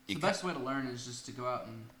 The best way to learn is just to go out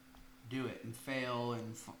and do it and fail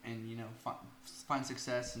and you know find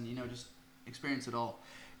success and you know just experience it all.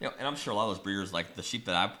 You know, and I'm sure a lot of those breeders, like the sheep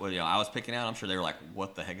that I was picking out, I'm sure they were like,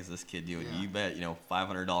 "What the heck is this kid doing?" Yeah. You bet, you know,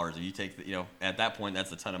 $500. If you take, you know, at that point,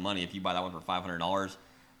 that's a ton of money. If you buy that one for $500,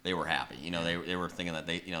 they were happy. You know, they were thinking that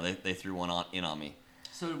they threw one in on me.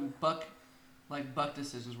 So buck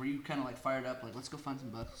decisions, were you kind of like fired up, like let's go find some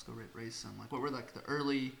bucks, let's go raise some? Like what were like the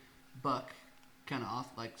early buck kind of off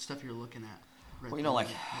like stuff you're looking at? Well, you know, like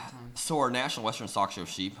so our National Western Stock Show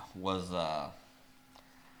sheep was a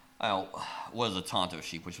Tonto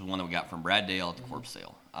sheep, which was one that we got from Brad Dale at the corpse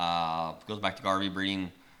sale. Goes back to Garvey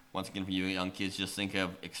breeding. Once again, for you young kids, just think of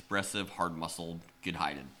expressive, hard-muscled,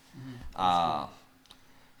 good-hided.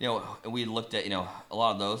 You know, we looked at, you know, a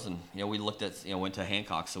lot of those, and, you know, we looked at, you know, went to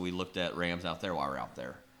Hancock, so we looked at rams out there while we were out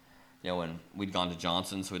there. You know, and we'd gone to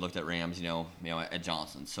Johnson, so we looked at rams, you know, at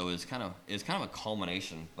Johnson. So it was kind of a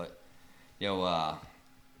culmination, but, you know, I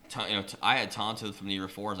had Tonto from the year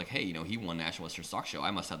before. I was like, hey, you know, he won National Western Stock Show. I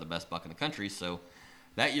must have the best buck in the country. So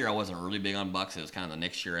that year I wasn't really big on bucks. It was kind of the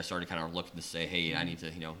next year I started kind of looking to say, hey, I need to,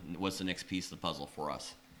 you know, what's the next piece of the puzzle for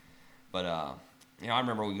us? But, you know, I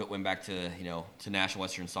remember we went back to, you know, to National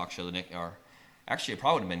Western Stock Show actually it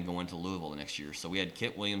probably would have been going to Louisville the next year. So we had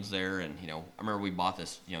Kit Williams there, and, you know, I remember we bought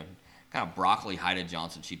this, you know, kind of broccoli-hided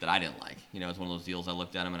Johnson sheep that I didn't like. You know, it was one of those deals I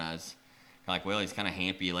looked at him and I was kind of like, well, he's kind of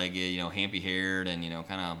hampy-legged, you know, hampy-haired, and, you know,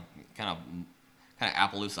 kind of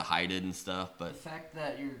Appaloosa-hided and stuff. But the fact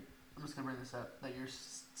that I'm just gonna bring this up, that you're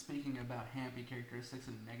speaking about hampy characteristics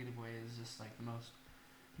in a negative way is just like the most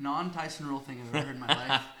non-Tyson Rule thing I've ever heard in my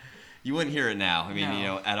life. You wouldn't hear it now. I mean, No. you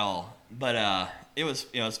know, at all. But it was,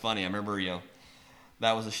 you know, it's funny. I remember, you know,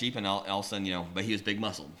 that was a sheep, and all of a sudden, you know, but he was big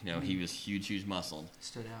muscled. You know, he was huge muscled.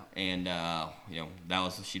 Stood out. And you know, that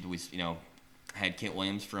was the sheep that we, you know, had Kent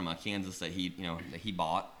Williams from Kansas that he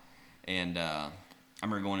bought. And I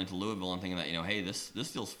remember going into Louisville and thinking that, you know, hey, this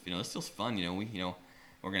deal's fun. You know,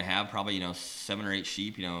 we're gonna have probably, you know, 7 or 8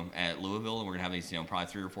 sheep, you know, at Louisville, and we're gonna have these, you know, probably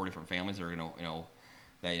 3 or 4 different families that are gonna, you know,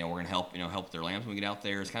 that, you know, we're gonna help their lambs when we get out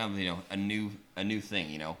there. It's kind of, you know, a new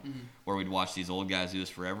thing, you know, where we'd watch these old guys do this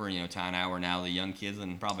forever, and, you know, Ty and I were now the young kids,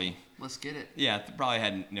 and probably Let's get it. yeah, probably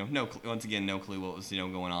had, you know, once again no clue what was, you know,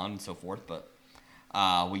 going on and so forth. But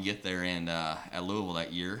we get there, and at Louisville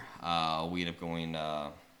that year, we end up going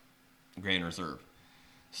Grand Reserve.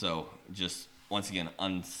 So just once again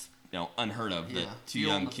unheard of that two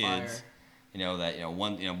Fuel young on the kids, fire. you know, that, you know,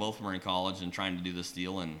 one, you know, both of them are in college and trying to do this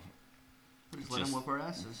deal, and Just let them whoop our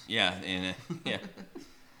asses. yeah, and yeah.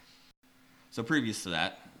 So previous to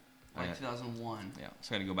that, Like 2001. yeah,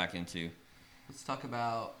 so I got to go back into. Let's talk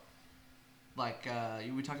about, like,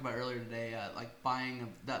 we talked about earlier today, like buying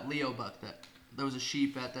that Leo buck. That there was a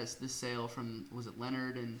sheep at this sale from, was it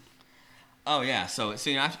Leonard and? Oh yeah, so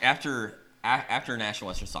you know, after National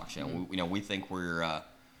Western Stock Show, we think we're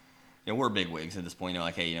we're bigwigs at this point. You know,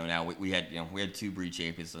 like, hey, you know, now we had 2 breed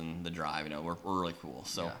champions in the drive. You know, we're really cool.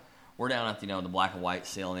 So. Yeah. We're down at the black and white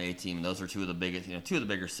sale and the A-team, and those are two of the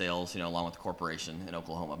bigger sales, along with the corporation in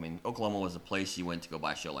Oklahoma. I mean, Oklahoma was the place you went to go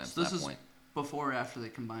buy show lambs So at this that was point. before or after they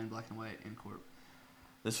combined black and white and corp?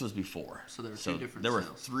 This was before. So there were 2 different There were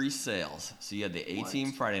sales. 3 sales. So you had the A-team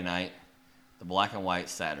What? Friday night, the black and white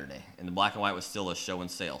Saturday, and the black and white was still a show and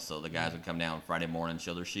sale. So the guys would come down Friday morning,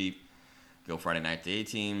 show their sheep, go Friday night to the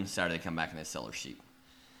A-team, Saturday come back and they sell their sheep.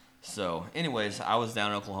 So, anyways, I was down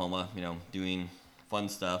in Oklahoma, doing fun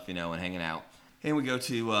stuff, and hanging out. And we go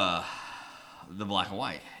to the black and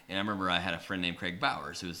white. And I remember I had a friend named Craig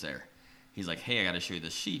Bowers who was there. He's like, hey, I got to show you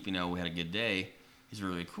this sheep. We had a good day. He's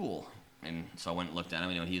really cool. And so I went and looked at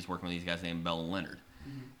him. He was working with these guys named Bell and Leonard.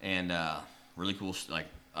 And really cool, like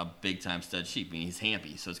a big-time stud sheep. I mean, he's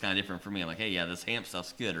hampy, so it's kind of different for me. I'm like, hey, yeah, this hamp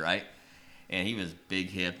stuff's good, right? And he was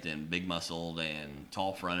big-hipped and big-muscled and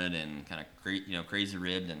tall-fronted and kind of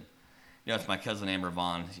crazy-ribbed. And, it's my cousin Amber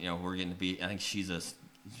Vaughn. We're getting to be, I think she's a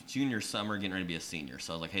junior summer, getting ready to be a senior.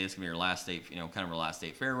 So I was like, hey, this is going to be her last state, kind of her last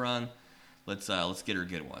state fair run. Let's get her a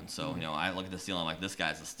good one. So, I look at this deal, and I'm like, this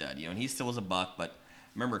guy's a stud. And he still was a buck, but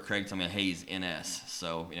remember Craig told me, hey, he's NS,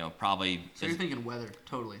 so probably So you're thinking weather,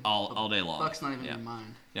 totally. all day long. Buck's not even Yeah. in your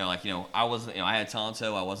mind. I wasn't, I had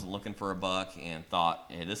Tonto, I wasn't looking for a buck, and thought,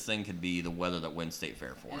 hey, this thing could be the weather that wins State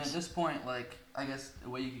Fair for And us. at this point, like, I guess the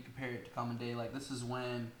way you could compare it to common day, like, this is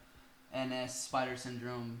when NS spider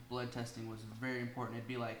syndrome blood testing was very important. It'd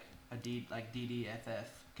be like a DDFF.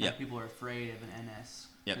 Yep. People are afraid of an NS.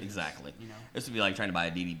 Yep, 'cause exactly. it's, This would be like trying to buy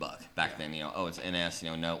a DD buck back Yeah. then. Oh, it's NS.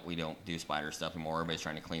 No, we don't do spider stuff anymore. Everybody's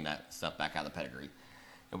trying to clean that stuff back out of the pedigree.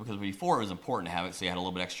 Because before it was important to have it, so you had a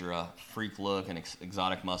little bit extra freak look and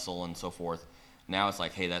exotic muscle and so forth. Now it's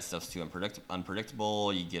like, hey, that stuff's too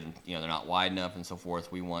unpredictable. You get, they're not wide enough and so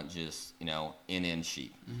forth. We want just, in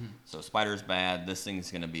sheep. Mm-hmm. So spider's bad. This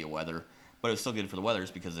thing's going to be a weather, but it's still good for the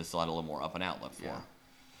weathers because it's a little more up and out look for. Yeah.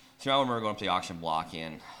 So I remember going up to the auction block,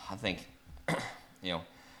 and I think,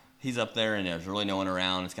 he's up there, and there's really no one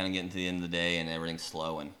around. It's kind of getting to the end of the day, and everything's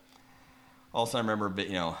slow. And all of a sudden, I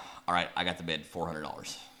remember, all right, I got the bid,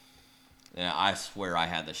 $400. And I swear I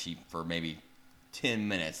had the sheep for maybe 10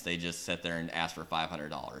 minutes. They just sat there and asked for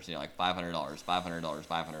 $500. Like $500, $500,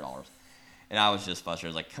 $500. And I was just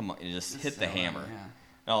frustrated. I was like, come on, just hit the hammer. Yeah.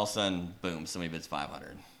 And all of a sudden, boom, somebody bids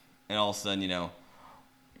 $500. And all of a sudden,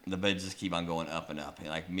 the bids just keep on going up and up. And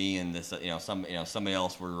like me and this, somebody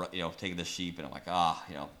else were, taking the sheep, and I'm like,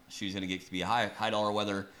 she's gonna get to be a high dollar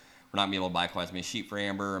weather. We're not gonna be able to buy quite as many sheep for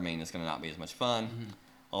Amber. I mean, it's gonna not be as much fun. Mm-hmm.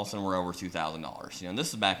 All of a sudden, we're over $2,000. And this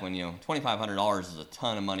is back when $2,500 is a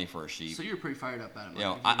ton of money for a sheep. So you're pretty fired up at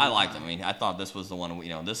it. I liked him. I mean, I thought this was the one.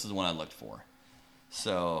 This is the one I looked for.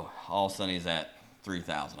 So all of a sudden, he's at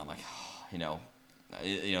 $3,000. I'm like,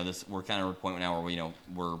 this. We're kind of at a point now where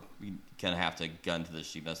we're gonna have to gun to the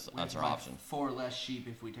sheep. That's our option. 4 less sheep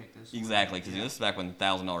if we take this. Exactly, because this is back when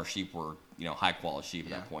 $1,000 sheep were high quality sheep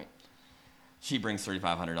at that point. She brings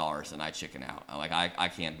 $3,500, and I chicken out. I'm like, I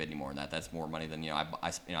can't bid any more than that. That's more money than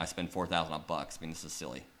I spend $4,000 on bucks. I mean, this is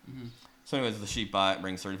silly. Mm-hmm. So anyways, the sheep buy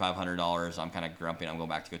brings $3,500. I'm kind of grumpy. I'm going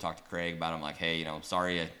back to go talk to Craig about it. I'm like, hey,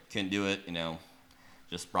 sorry I couldn't do it.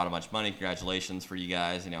 Just brought a bunch of money. Congratulations for you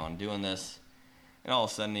guys, on doing this. And all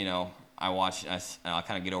of a sudden, I watch. I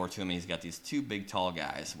kind of get over to him, and he's got these 2 big, tall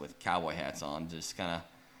guys with cowboy hats on, just kind of.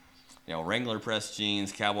 Wrangler pressed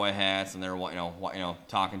jeans, cowboy hats, and they're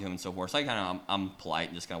talking to him and so forth. So I'm polite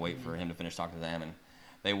and just kind of wait for him to finish talking to them, and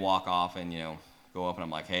they walk off and go up, and I'm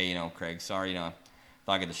like, hey, Craig, sorry, thought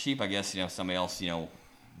I get the sheep. I guess somebody else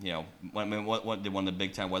what did one of the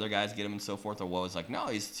big time weather guys get him and so forth, or what was like? No,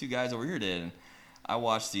 these 2 guys over here did. And I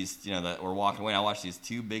watched these that were walking away. And I watched these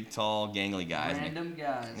 2 big, tall, gangly guys. Random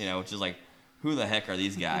guys. Which is like, who the heck are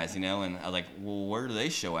these guys? And I was like, well, where do they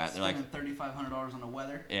show at? They're like, $3,500 on the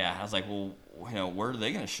weather. yeah. I was like, well, where are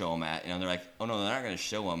they going to show them at? They're like, oh no, they're not going to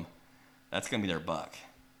show them. That's going to be their buck.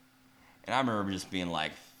 And I remember just being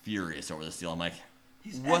like furious over this deal. I'm like,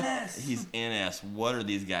 what? He's NS. What are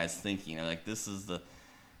these guys thinking? I'm like, this is the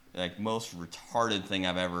most retarded thing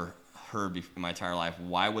I've ever heard in my entire life.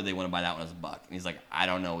 Why would they want to buy that one as a buck? And he's like, I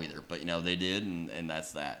don't know either, but they did, and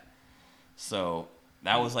that's that. So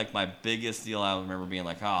that was like my biggest deal. I remember being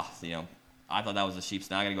like, I thought that was the sheep.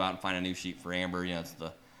 So now I got to go out and find a new sheep for Amber. It's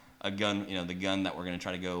a gun, the gun that we're going to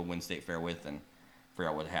try to go win State Fair with and figure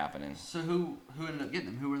out what happened. And So who ended up getting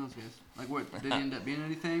them? Who were those guys? Like, what did he end up being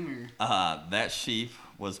anything or? that sheep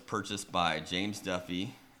was purchased by James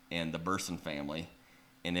Duffy and the Burson family,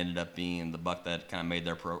 and ended up being the buck that kind of made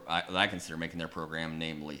their that I consider making their program,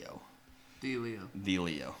 named Leo. D. Leo. The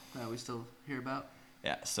Leo. That we still hear about.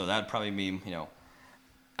 Yeah, so that'd probably be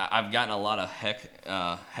I've gotten a lot of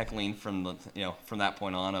heckling from from that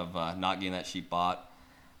point on of not getting that sheep bought,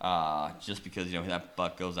 just because that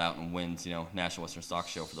buck goes out and wins National Western Stock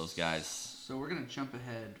Show for those guys. So we're gonna jump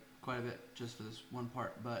ahead quite a bit just for this one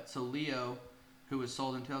part. But so Leo, who was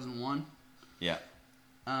sold in 2001. Yeah.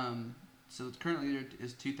 So it's currently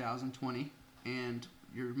is 2020, and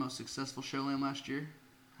your most successful show lamb last year.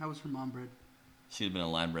 How was her mom bred? She'd have been a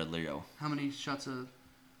line bred Leo. How many shots of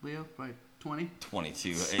Leo? Probably 20.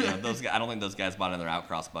 22. Those guys, I don't think those guys bought another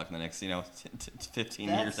outcross buck in the next 15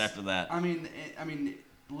 years after that. I mean,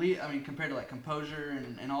 compared to like Composure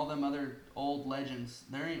and all them other old legends,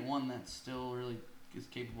 there ain't one that still really is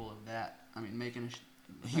capable of that. I mean, making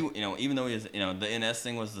even though he is, the NS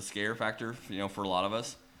thing was the scare factor, for a lot of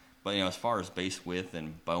us. But as far as base width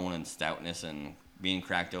and bone and stoutness and being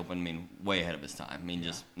cracked open, I mean, way ahead of his time. I mean,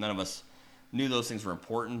 just none of us knew those things were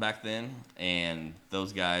important back then, and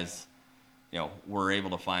those guys, were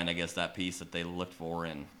able to find, I guess, that piece that they looked for.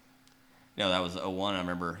 And that was 01. I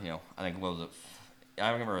remember, I think what was it?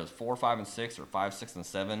 I don't remember if it was 4, 5, and 6, or 5, 6, and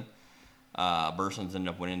 7. Bursons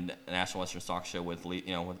ended up winning the National Western Stock Show with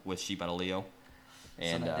with sheep out of Leo.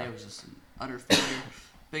 And so that day was just utter failure.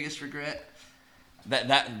 Biggest regret?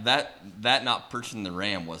 That not purchasing the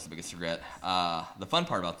Ram was the biggest regret. The fun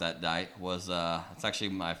part about that diet was it's actually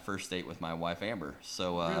my first date with my wife Amber.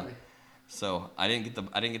 So Really? so I didn't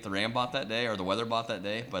get the Ram bought that day or the weather bought that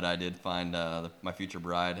day, but I did find my future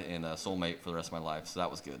bride and a soulmate for the rest of my life. So that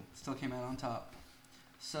was good. Still came out on top.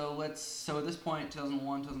 So at this point,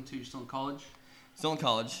 2001, 2002, you're still in college? Still in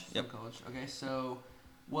college. Still Yep. in college. Okay, so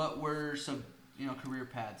what were some, career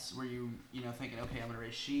paths? Were you, thinking, okay, I'm going to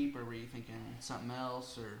raise sheep, or were you thinking something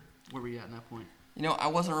else, or where were you at in that point? I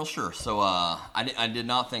wasn't real sure. So I did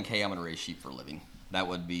not think, hey, I'm going to raise sheep for a living. That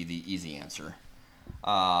would be the easy answer.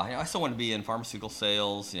 I still wanted to be in pharmaceutical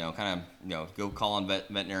sales, go call on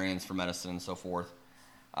veterinarians for medicine and so forth.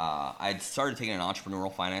 I started taking an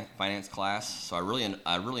entrepreneurial finance class, so I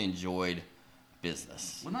really enjoyed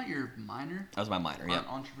business. Wasn't that your minor? That was my minor, yeah.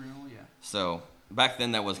 Entrepreneurial, yeah. So back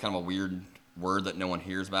then, that was kind of a weird word that no one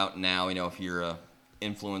hears about. Now, if you're a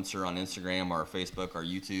influencer on Instagram or Facebook or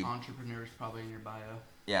YouTube, Entrepreneur is probably in your bio.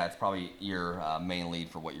 yeah, it's probably your main lead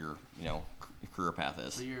for what your career path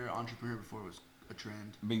is. So you're an entrepreneur before it was a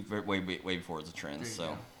trend. Way before it was a trend. There you So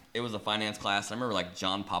go. it was a finance class. I remember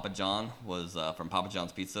John Papa John was from Papa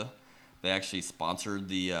John's Pizza. They actually sponsored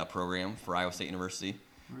the program for Iowa State University.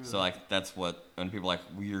 Really? So that's what when people are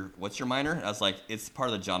like, what's your minor? I was like, it's part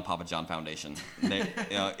of the John Papa John Foundation. They,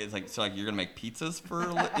 it's you're gonna make pizzas for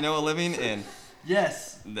a living, and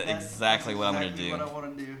Yes. exactly what I'm gonna do. What I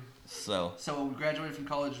want to do. So So when we graduated from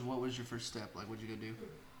college, what was your first step? Like, what'd you go do?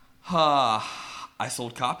 I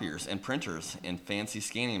sold copiers and printers and fancy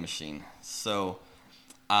scanning machine. So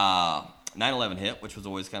 9/11 hit, which was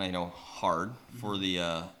always kind of hard for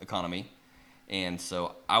the economy. And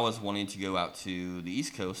so I was wanting to go out to the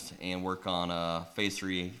East Coast and work on phase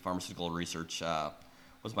 3 pharmaceutical research.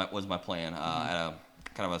 Was my plan at a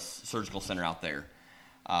kind of a surgical center out there,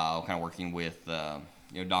 kind of working with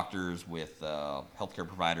doctors, with healthcare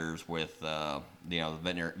providers, with the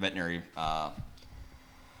veterinary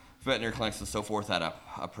clinics and so forth at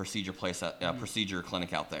a procedure procedure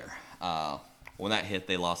clinic out there. When that hit,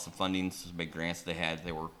 they lost some funding, some big grants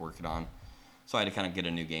they were working on, so I had to kind of get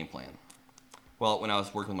a new game plan. Well, when I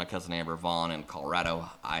was working with my cousin Amber Vaughn in Colorado,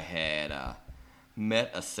 I had met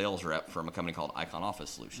a sales rep from a company called Icon Office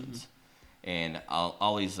Solutions. And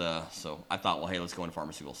all these, so I thought, well, hey, let's go into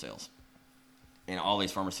pharmaceutical sales. And all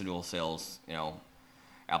these pharmaceutical sales,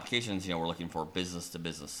 applications, we're looking for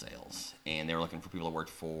business-to-business sales. And they were looking for people that worked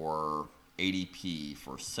for ADP,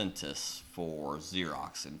 for Centis, for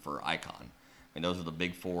Xerox, and for Icon. I mean, those are the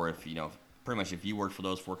big four. Pretty much if you worked for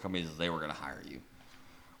those four companies, they were going to hire you.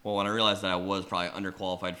 Well, when I realized that I was probably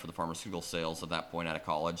underqualified for the pharmaceutical sales at that point out of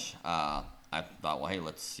college, I thought, well, hey,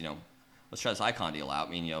 let's try this Icon deal out. I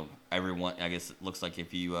mean, everyone, I guess it looks like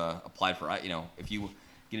if you applied for, if you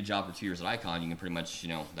get a job for 2 years at Icon, you can pretty much,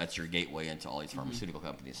 that's your gateway into all these pharmaceutical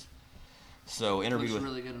companies. So interviewed Looks with,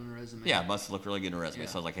 really good on the resume. yeah, it must look really good in a resume. Yeah.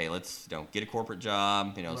 So I was like, hey, let's get a corporate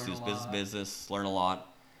job, Learn let's do a this lot. business, learn a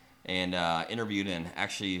lot, and interviewed. And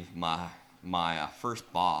actually, my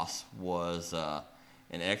first boss was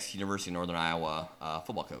an ex-University of Northern Iowa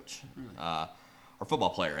football coach, or football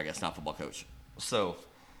player, I guess, not football coach. So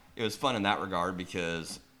it was fun in that regard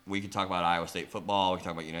because we could talk about Iowa State football, we could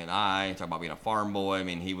talk about UNI, talk about being a farm boy. I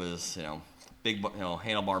mean, he was, big,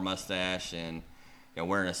 handlebar mustache and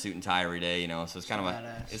wearing a suit and tie every day. So it's kind of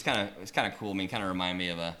Badass. it's kind of cool. I mean, kind of remind me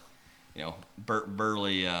of a,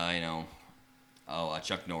 burly,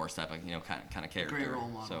 Chuck Norris type of, kind of character. Great role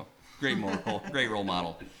model. So great role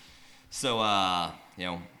model. So, I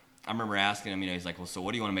remember asking him, he's like, well, so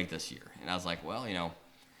what do you want to make this year? And I was like, well, if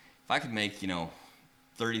I could make,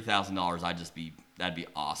 $30,000, that'd be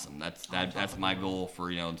awesome. That's my goal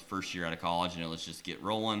for, the first year out of college. Let's just get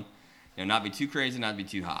rolling, not be too crazy, not be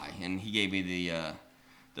too high. And he gave me the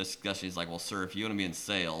discussion. He's like, well, sir, if you want to be in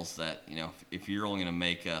sales, that, if you're only going to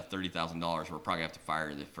make $30,000, we're probably going to have to fire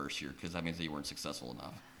you the first year because that means that you weren't successful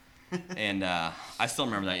enough. And I still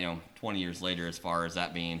remember that, 20 years later, as far as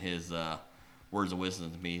that being his words of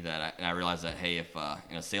wisdom to me, that I realized that, hey, if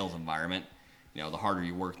in a sales environment, the harder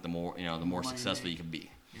you work, the more, the more money successful you you can be.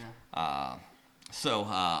 Yeah. So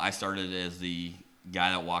I started as the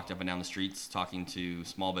guy that walked up and down the streets talking to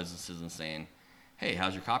small businesses and saying, hey,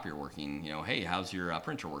 how's your copier working? Hey, how's your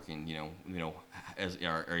printer working?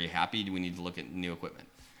 Are you happy? Do we need to look at new equipment?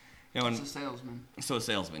 And So salesman. so a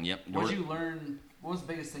salesman, yep. What did you learn? What was the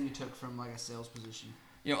biggest thing you took from like a sales position?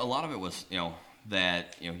 A lot of it was,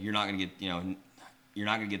 that you're not gonna get, you're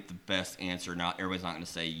not gonna get the best answer. Not everybody's not gonna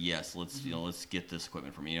say yes. Let's let's get this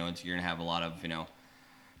equipment from you. You're gonna have a lot of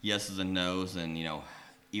yeses and nos, and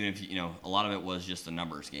even if a lot of it was just a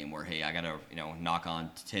numbers game where, hey, I got to knock on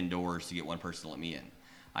 10 doors to get one person to let me in.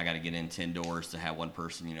 I got to get in 10 doors to have one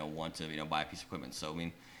person want to buy a piece of equipment. So I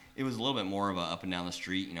mean, it was a little bit more of a up and down the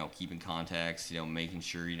street, keeping contacts, making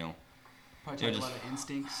sure Probably take a lot of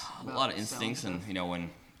instincts. A lot of instincts, and when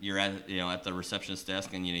you're at the receptionist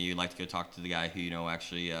desk, and you like to go talk to the guy who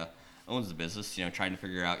actually owns the business, trying to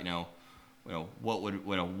figure out what would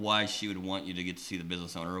why she would want you to get to see the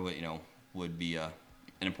business owner, would be an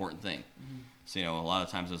important thing. Mm-hmm. So a lot of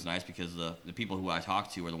times it was nice because the people who I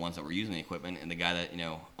talked to were the ones that were using the equipment, and the guy that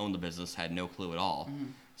owned the business had no clue at all. Mm-hmm.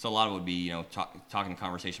 So a lot of it would be talking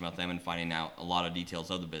conversation about them and finding out a lot of details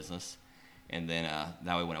of the business, and then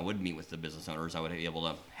that way when I would meet with the business owners, I would be able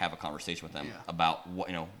to have a conversation with them about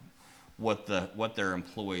what their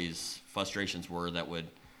employees' frustrations were that would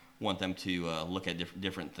want them to look at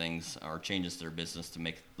different things or changes to their business to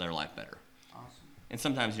make their life better. Awesome. And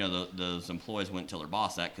sometimes, those employees wouldn't tell their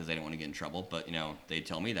boss that because they didn't want to get in trouble, but, they'd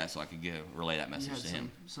tell me that so I could relay that message to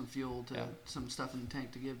him. Some fuel to some stuff in the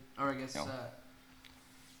tank to give, or I guess,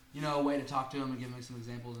 a way to talk to him and give him some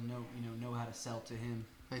examples and know how to sell to him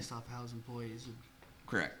based off how his employees would.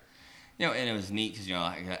 Correct. And it was neat because,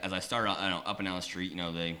 as I started up and down the street,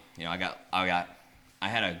 I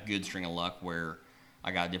had a good string of luck where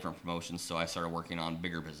I got different promotions, so I started working on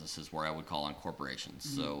bigger businesses where I would call on corporations.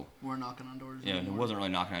 Mm-hmm. So we're knocking on doors. It wasn't really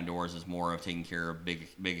knocking on doors. It's more of taking care of big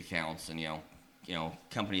accounts and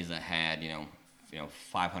companies that had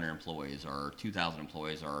 500 employees or 2,000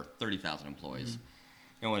 employees or 30,000 employees. Mm-hmm.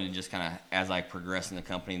 And just kind of as I progressed in the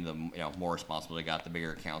company, the more responsibility I got, the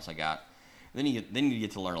bigger accounts I got. Then you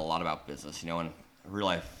get to learn a lot about business, and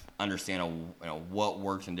really understand what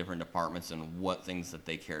works in different departments and what things that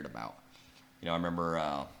they cared about. I remember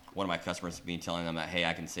one of my customers telling them that, hey,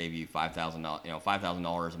 I can save you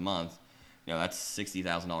 $5,000 a month. That's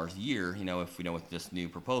 $60,000 a year. If with this new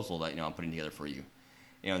proposal that I'm putting together for you.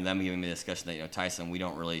 And them giving me the discussion that Tyson, we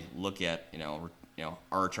don't really look at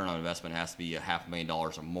our return on investment has to be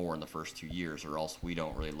 $500,000 or more in the first 2 years, or else we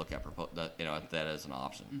don't really look at that as an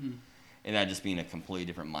option. Mm-hmm. And that just being a completely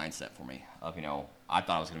different mindset for me. Of I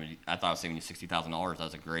thought I was saving you $60,000.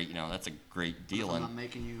 That's a great that's a great deal. I'm not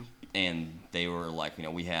making you. And they were like,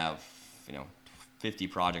 we have 50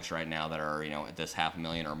 projects right now that are at this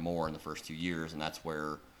 $500,000 or more in the first 2 years, and that's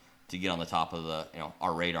where to get on the top of the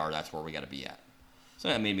our radar, that's where we got to be at. So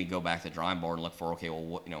that made me go back to the drawing board and look for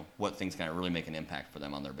what things can really make an impact for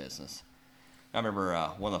them on their business. I remember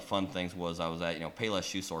one of the fun things was I was at Payless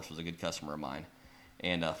Shoe Source was a good customer of mine.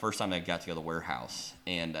 And first time I got to go to the warehouse,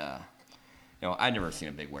 and I'd never seen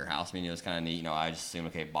a big warehouse. I mean, it was kind of neat. I just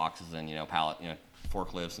assumed boxes and pallet,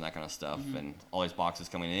 forklifts and that kind of stuff, mm-hmm. and all these boxes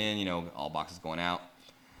coming in, all boxes going out.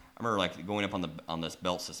 I remember going up on this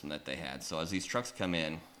belt system that they had. So as these trucks come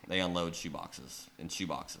in, they unload shoe boxes, and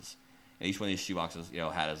each one of these shoe boxes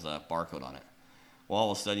had his barcode on it. Well,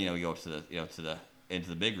 all of a sudden, we go up to the into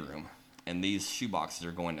the big room, and these shoe boxes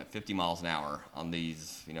are going at 50 miles an hour on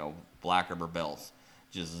these black rubber belts.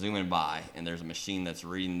 Just zooming by, and there's a machine that's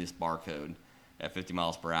reading this barcode at 50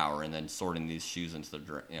 miles per hour and then sorting these shoes into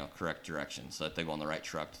the correct direction so that they go on the right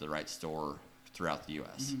truck to the right store throughout the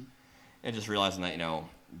U.S. Mm-hmm. And just realizing that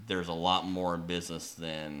there's a lot more in business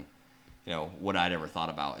than what I'd ever thought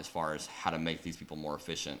about as far as how to make these people more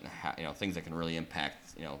efficient and how, things that can really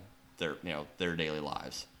impact their daily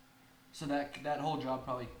lives. So that whole job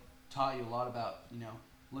probably taught you a lot about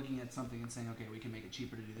looking at something and saying, okay, we can make it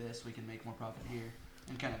cheaper to do this, we can make more profit here.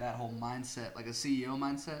 And kind of that whole mindset, like a CEO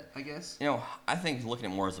mindset, I guess? I think looking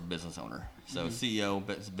at more as a business owner. So mm-hmm.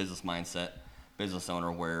 CEO, business mindset, business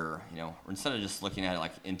owner where, instead of just looking at it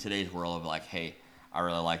like in today's world of like, hey, I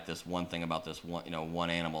really like this one thing about this one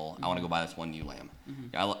animal. Mm-hmm. I want to go buy this one ewe lamb.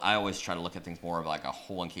 Mm-hmm. I always try to look at things more of like a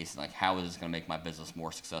whole in case, like how is this going to make my business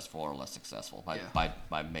more successful or less successful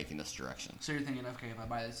by making this direction. So you're thinking, okay, if I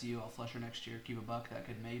buy this ewe, I'll flush her next year, keep a buck that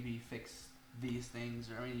could maybe fix these things.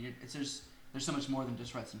 Or there's so much more than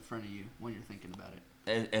just what's in front of you when you're thinking about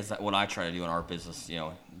it. Is that what I try to do in our business,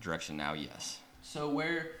 direction now? Yes. So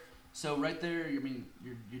right there,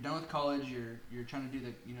 you're done with college. You're trying to do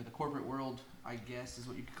the corporate world, I guess, is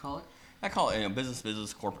what you could call it. I call it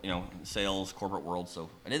business, corporate, sales, corporate world. So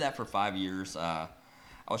I did that for 5 years. I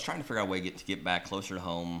was trying to figure out a way to get back closer to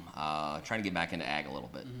home. Trying to get back into ag a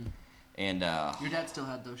little bit. Mm-hmm. And your dad still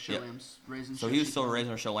had those show lambs raising. So he was still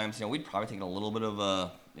raising our show lambs. We'd probably taken a little bit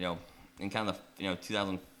of in kind of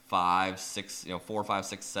 2005, 6, 4, 5,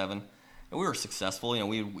 6, 7, and we were successful.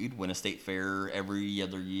 We'd win a state fair every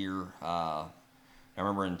other year. I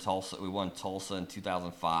remember in Tulsa, we won Tulsa in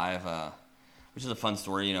 2005, which is a fun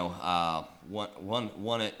story.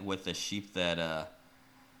 Won it with the sheep that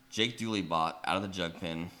Jake Dooley bought out of the jug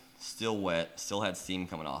pen, still wet, still had steam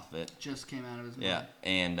coming off of it. Just came out of his mouth. Yeah,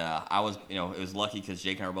 and I was, it was lucky because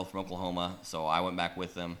Jake and I were both from Oklahoma, so I went back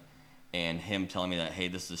with them, and him telling me that, hey,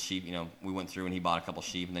 this is sheep. We went through and he bought a couple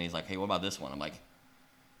sheep, and then he's like, hey, what about this one? I'm like,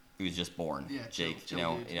 he was just born, Yeah, Jake.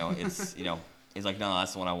 chill, dude. It's he's like, no,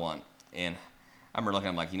 that's the one I want. And I remember looking,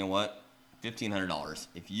 I'm like, you know what, $1,500.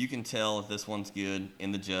 If you can tell if this one's good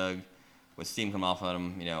in the jug, with steam coming off of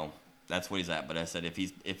him, that's what he's at. But I said, if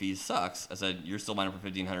he sucks, I said, you're still buying it for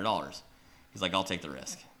 $1,500. He's like, I'll take the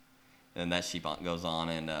risk. And that sheep goes on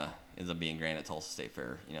and ends up being grand at Tulsa State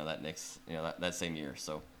Fair. That same year.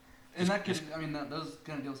 So. And that could, those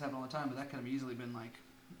kind of deals happen all the time, but that could have easily been like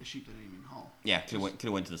a sheep that didn't even haul. Yeah, could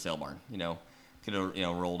have went to the sale barn. Could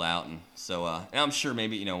have rolled out, and so and I'm sure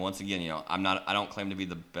maybe once again I don't claim to be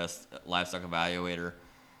the best livestock evaluator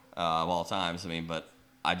of all times. But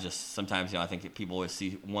I just sometimes I think people always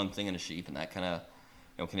see one thing in a sheep, and that kind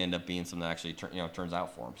of can end up being something that actually turns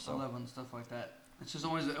out for them. So I love when stuff like that. It's just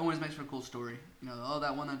it always makes for a cool story.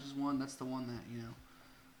 That one that just won, that's the one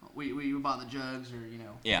that we bought the jugs or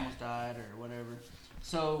Yeah. almost died or whatever.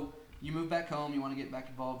 So you move back home. You want to get back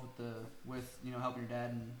involved with helping your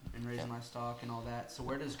dad and raising livestock and all that. So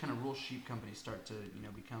where does kind of Rural Sheep Company start to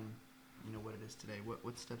become what it is today?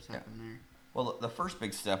 What steps happen there? Well, the first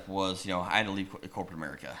big step was I had to leave corporate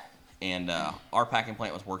America, and our packing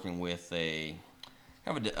plant was working with a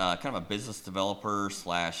kind of a business developer /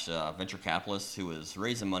 venture capitalist who was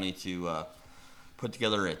raising money to put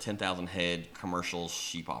together a 10,000 head commercial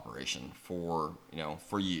sheep operation for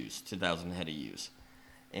use, 10,000 head of use.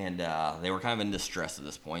 And they were kind of in distress at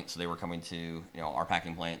this point, so they were coming to our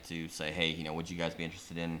packing plant to say, hey, would you guys be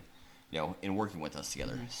interested in in working with us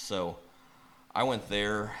together? Mm-hmm. So I went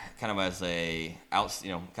there kind of as an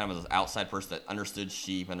outside person that understood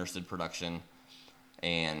sheep, understood production,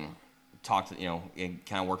 and talked and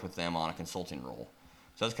kind of worked with them on a consulting role.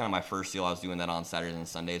 So that's kind of my first deal. I was doing that on Saturdays and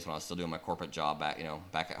Sundays when I was still doing my corporate job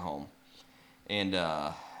back at home, and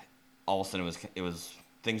all of a sudden it was.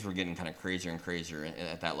 Things were getting kind of crazier and crazier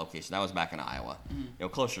at that location. That was back in Iowa,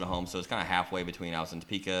 closer to home. So it's kind of halfway between. I was in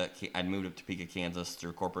Topeka. I'd moved up to Topeka, Kansas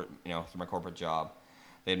through corporate, through my corporate job.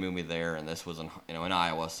 They had moved me there, and this was in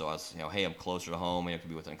Iowa. So I was, hey, I'm closer to home. Maybe I could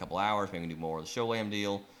be within a couple hours. Maybe we can do more of the show lamb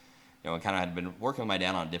deal. I kind of had been working with my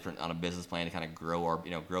dad on a business plan to kind of grow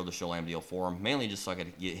the show lamb deal for him, mainly just so I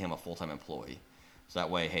could get him a full-time employee. So that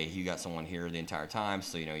way, hey, you got someone here the entire time.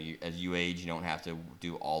 So, as you age, you don't have to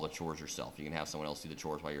do all the chores yourself. You can have someone else do the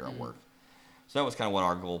chores while you're at work. So that was kind of what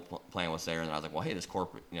our goal plan was there. And then I was like, well, hey, this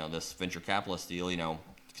corporate, this venture capitalist deal,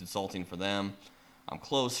 consulting for them. I'm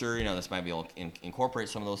closer, this might be able to incorporate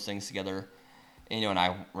some of those things together. And,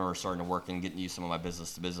 I remember starting to work and getting used some of my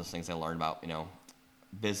business-to-business things I learned about,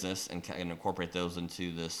 business and incorporate those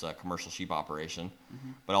into this commercial sheep operation,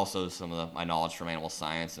 but also some of my knowledge from animal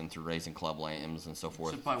science and through raising club lambs and so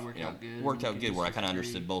forth. So it probably worked out good. Worked out good where I kind of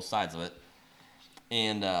understood both sides of it.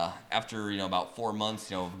 And after about 4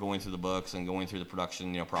 months, of going through the books and going through the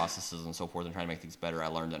production, processes and so forth and trying to make things better, I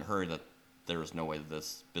learned in a hurry that there was no way that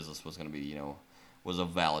this business was going to be, was a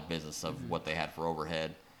valid business of what they had for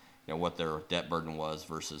overhead, what their debt burden was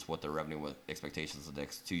versus what their revenue expectations the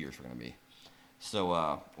next 2 years were going to be. So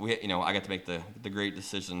I got to make the great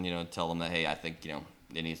decision, to tell them that, hey, I think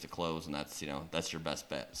it needs to close, and that's that's your best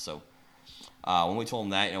bet. So when we told them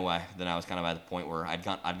that, then I was kind of at the point where I'd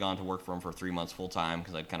gone to work for them for 3 months full time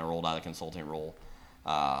because I'd kind of rolled out of the consulting role.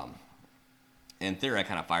 In theory, I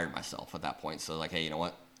kind of fired myself at that point. So like, hey, you know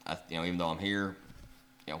what? Even though I'm here,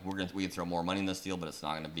 we can throw more money in this deal, but it's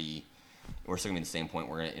not going to be. We're still going to be in the same point.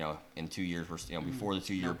 We're going to, in 2 years, we're before the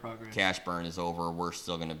 2 year cash burn is over, we're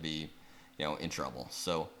still going to be. In trouble.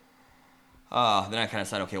 So then I kind of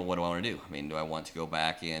decided, okay, well, what do I want to do? Do I want to go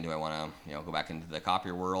back in? Do I want to, go back into the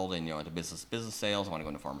copier world and, into business sales? I want to go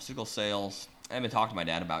into pharmaceutical sales. I've been talking to my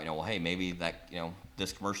dad about, well, hey, maybe that,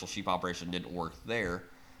 this commercial sheep operation didn't work there,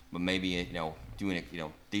 but maybe, doing it,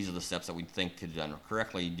 these are the steps that we think could be done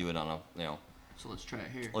correctly. Do it on a, So let's try it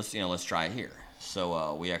here. Let's try it here.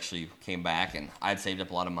 So we actually came back, and I had saved up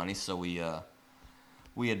a lot of money, so we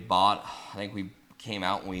had bought, I think we came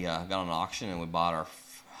out and we got on an auction and we bought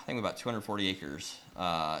we bought 240 acres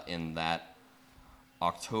in that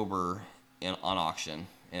October on auction,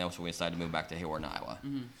 and that's when we decided to move back to Hayward, Iowa.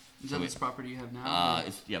 Mm-hmm. Is that this property you have now?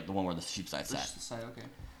 It's the one where the sheep side sat. Okay.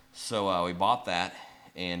 So we bought that,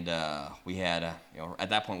 and we had at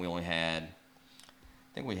that point we only had,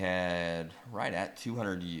 I think we had right at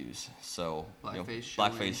 200 ewes. So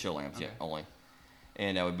black-faced show lambs, okay. Only.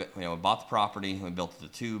 And we bought the property. We built the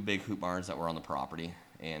 2 big hoop barns that were on the property,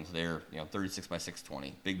 and so they're 36 by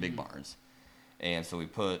 620, big barns. And so we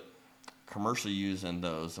put commercially using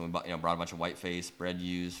those, and we brought a bunch of whiteface bred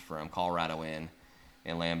ewes from Colorado in,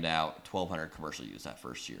 and lambed out 1,200 commercial ewes that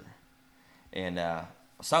first year. And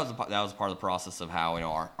so that was part of the process of how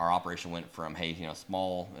our operation went from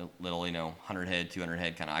small little 100 head, 200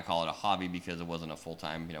 head kind of, I call it a hobby because it wasn't a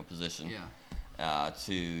full-time position. To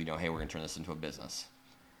hey, we're gonna turn this into a business.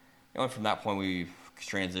 And from that point we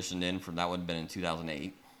transitioned in from that would have been in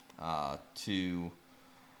 2008 to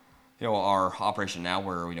our operation now,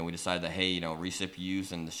 where we decided that hey, recip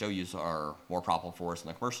ewes and the show ewes are more profitable for us than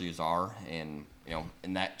the commercial ewes are, and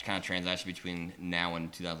in that kind of transaction between now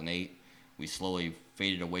and 2008, we slowly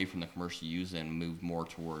faded away from the commercial ewes and moved more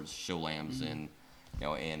towards show lambs and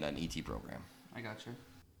and an ET program. I got you.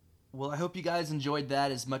 Well, I hope you guys enjoyed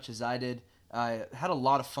that as much as I did. I had a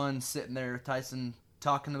lot of fun sitting there with Tyson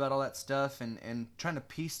talking about all that stuff and trying to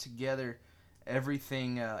piece together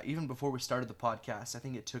everything. Even before we started the podcast, I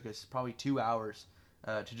think it took us probably 2 hours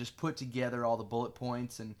to just put together all the bullet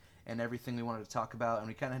points and everything we wanted to talk about. And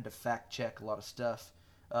we kind of had to fact check a lot of stuff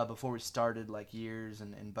before we started, like years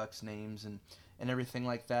and bucks names and everything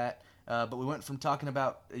like that. But we went from talking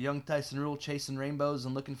about young Tyson Rule chasing rainbows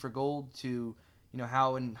and looking for gold to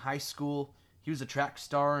how in high school he was a track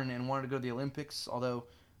star and wanted to go to the Olympics, although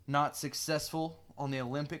not successful on the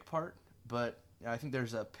Olympic part. But I think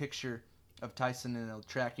there's a picture of Tyson in a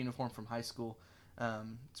track uniform from high school.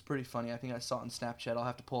 It's pretty funny. I think I saw it on Snapchat. I'll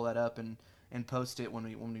have to pull that up and post it when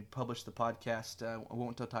we publish the podcast. I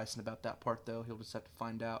won't tell Tyson about that part, though. He'll just have to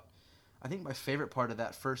find out. I think my favorite part of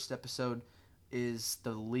that first episode is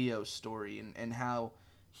the Leo story and how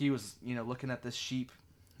he was, looking at this sheep,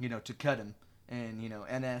 to cut him. And,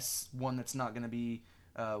 NS, one that's not going to be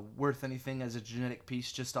worth anything as a genetic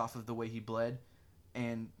piece just off of the way he bled.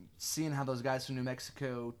 And seeing how those guys from New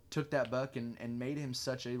Mexico took that buck and made him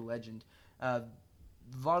such a legend. A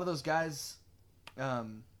lot of those guys, I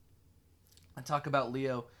talk about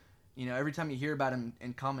Leo, every time you hear about him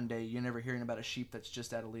in common day, you're never hearing about a sheep that's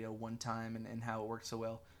just out of Leo one time and how it works so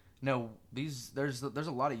well. No, there's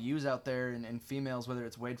a lot of ewes out there and females, whether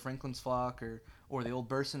it's Wade Franklin's flock or the old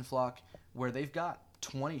Burson flock, where they've got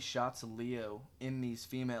 20 shots of Leo in these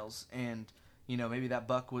females. And, maybe that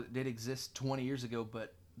buck did exist 20 years ago,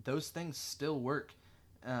 but those things still work.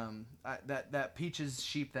 That Peaches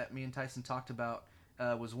sheep that me and Tyson talked about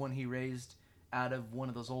was one he raised out of one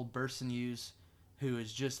of those old Burson ewes who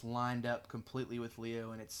is just lined up completely with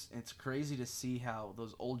Leo. And it's crazy to see how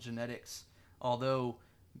those old genetics, although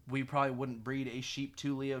we probably wouldn't breed a sheep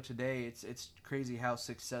to Leo today, it's crazy how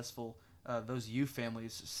successful those ewe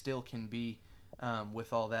families still can be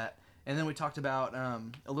with all that. And then we talked about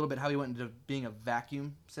a little bit how he went into being a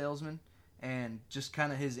vacuum salesman and just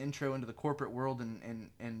kind of his intro into the corporate world and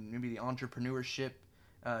maybe the entrepreneurship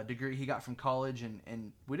degree he got from college.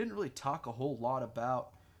 And we didn't really talk a whole lot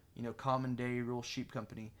about, Common Day Rural Sheep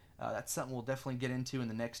Company. That's something we'll definitely get into in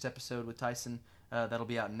the next episode with Tyson. That'll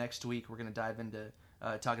be out next week. We're going to dive into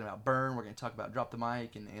talking about Burn. We're going to talk about Drop the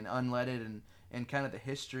Mic and Unleaded and kind of the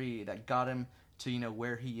history that got him to,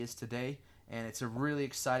 where he is today. And it's a really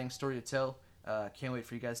exciting story to tell. Can't wait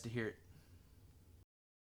for you guys to hear it.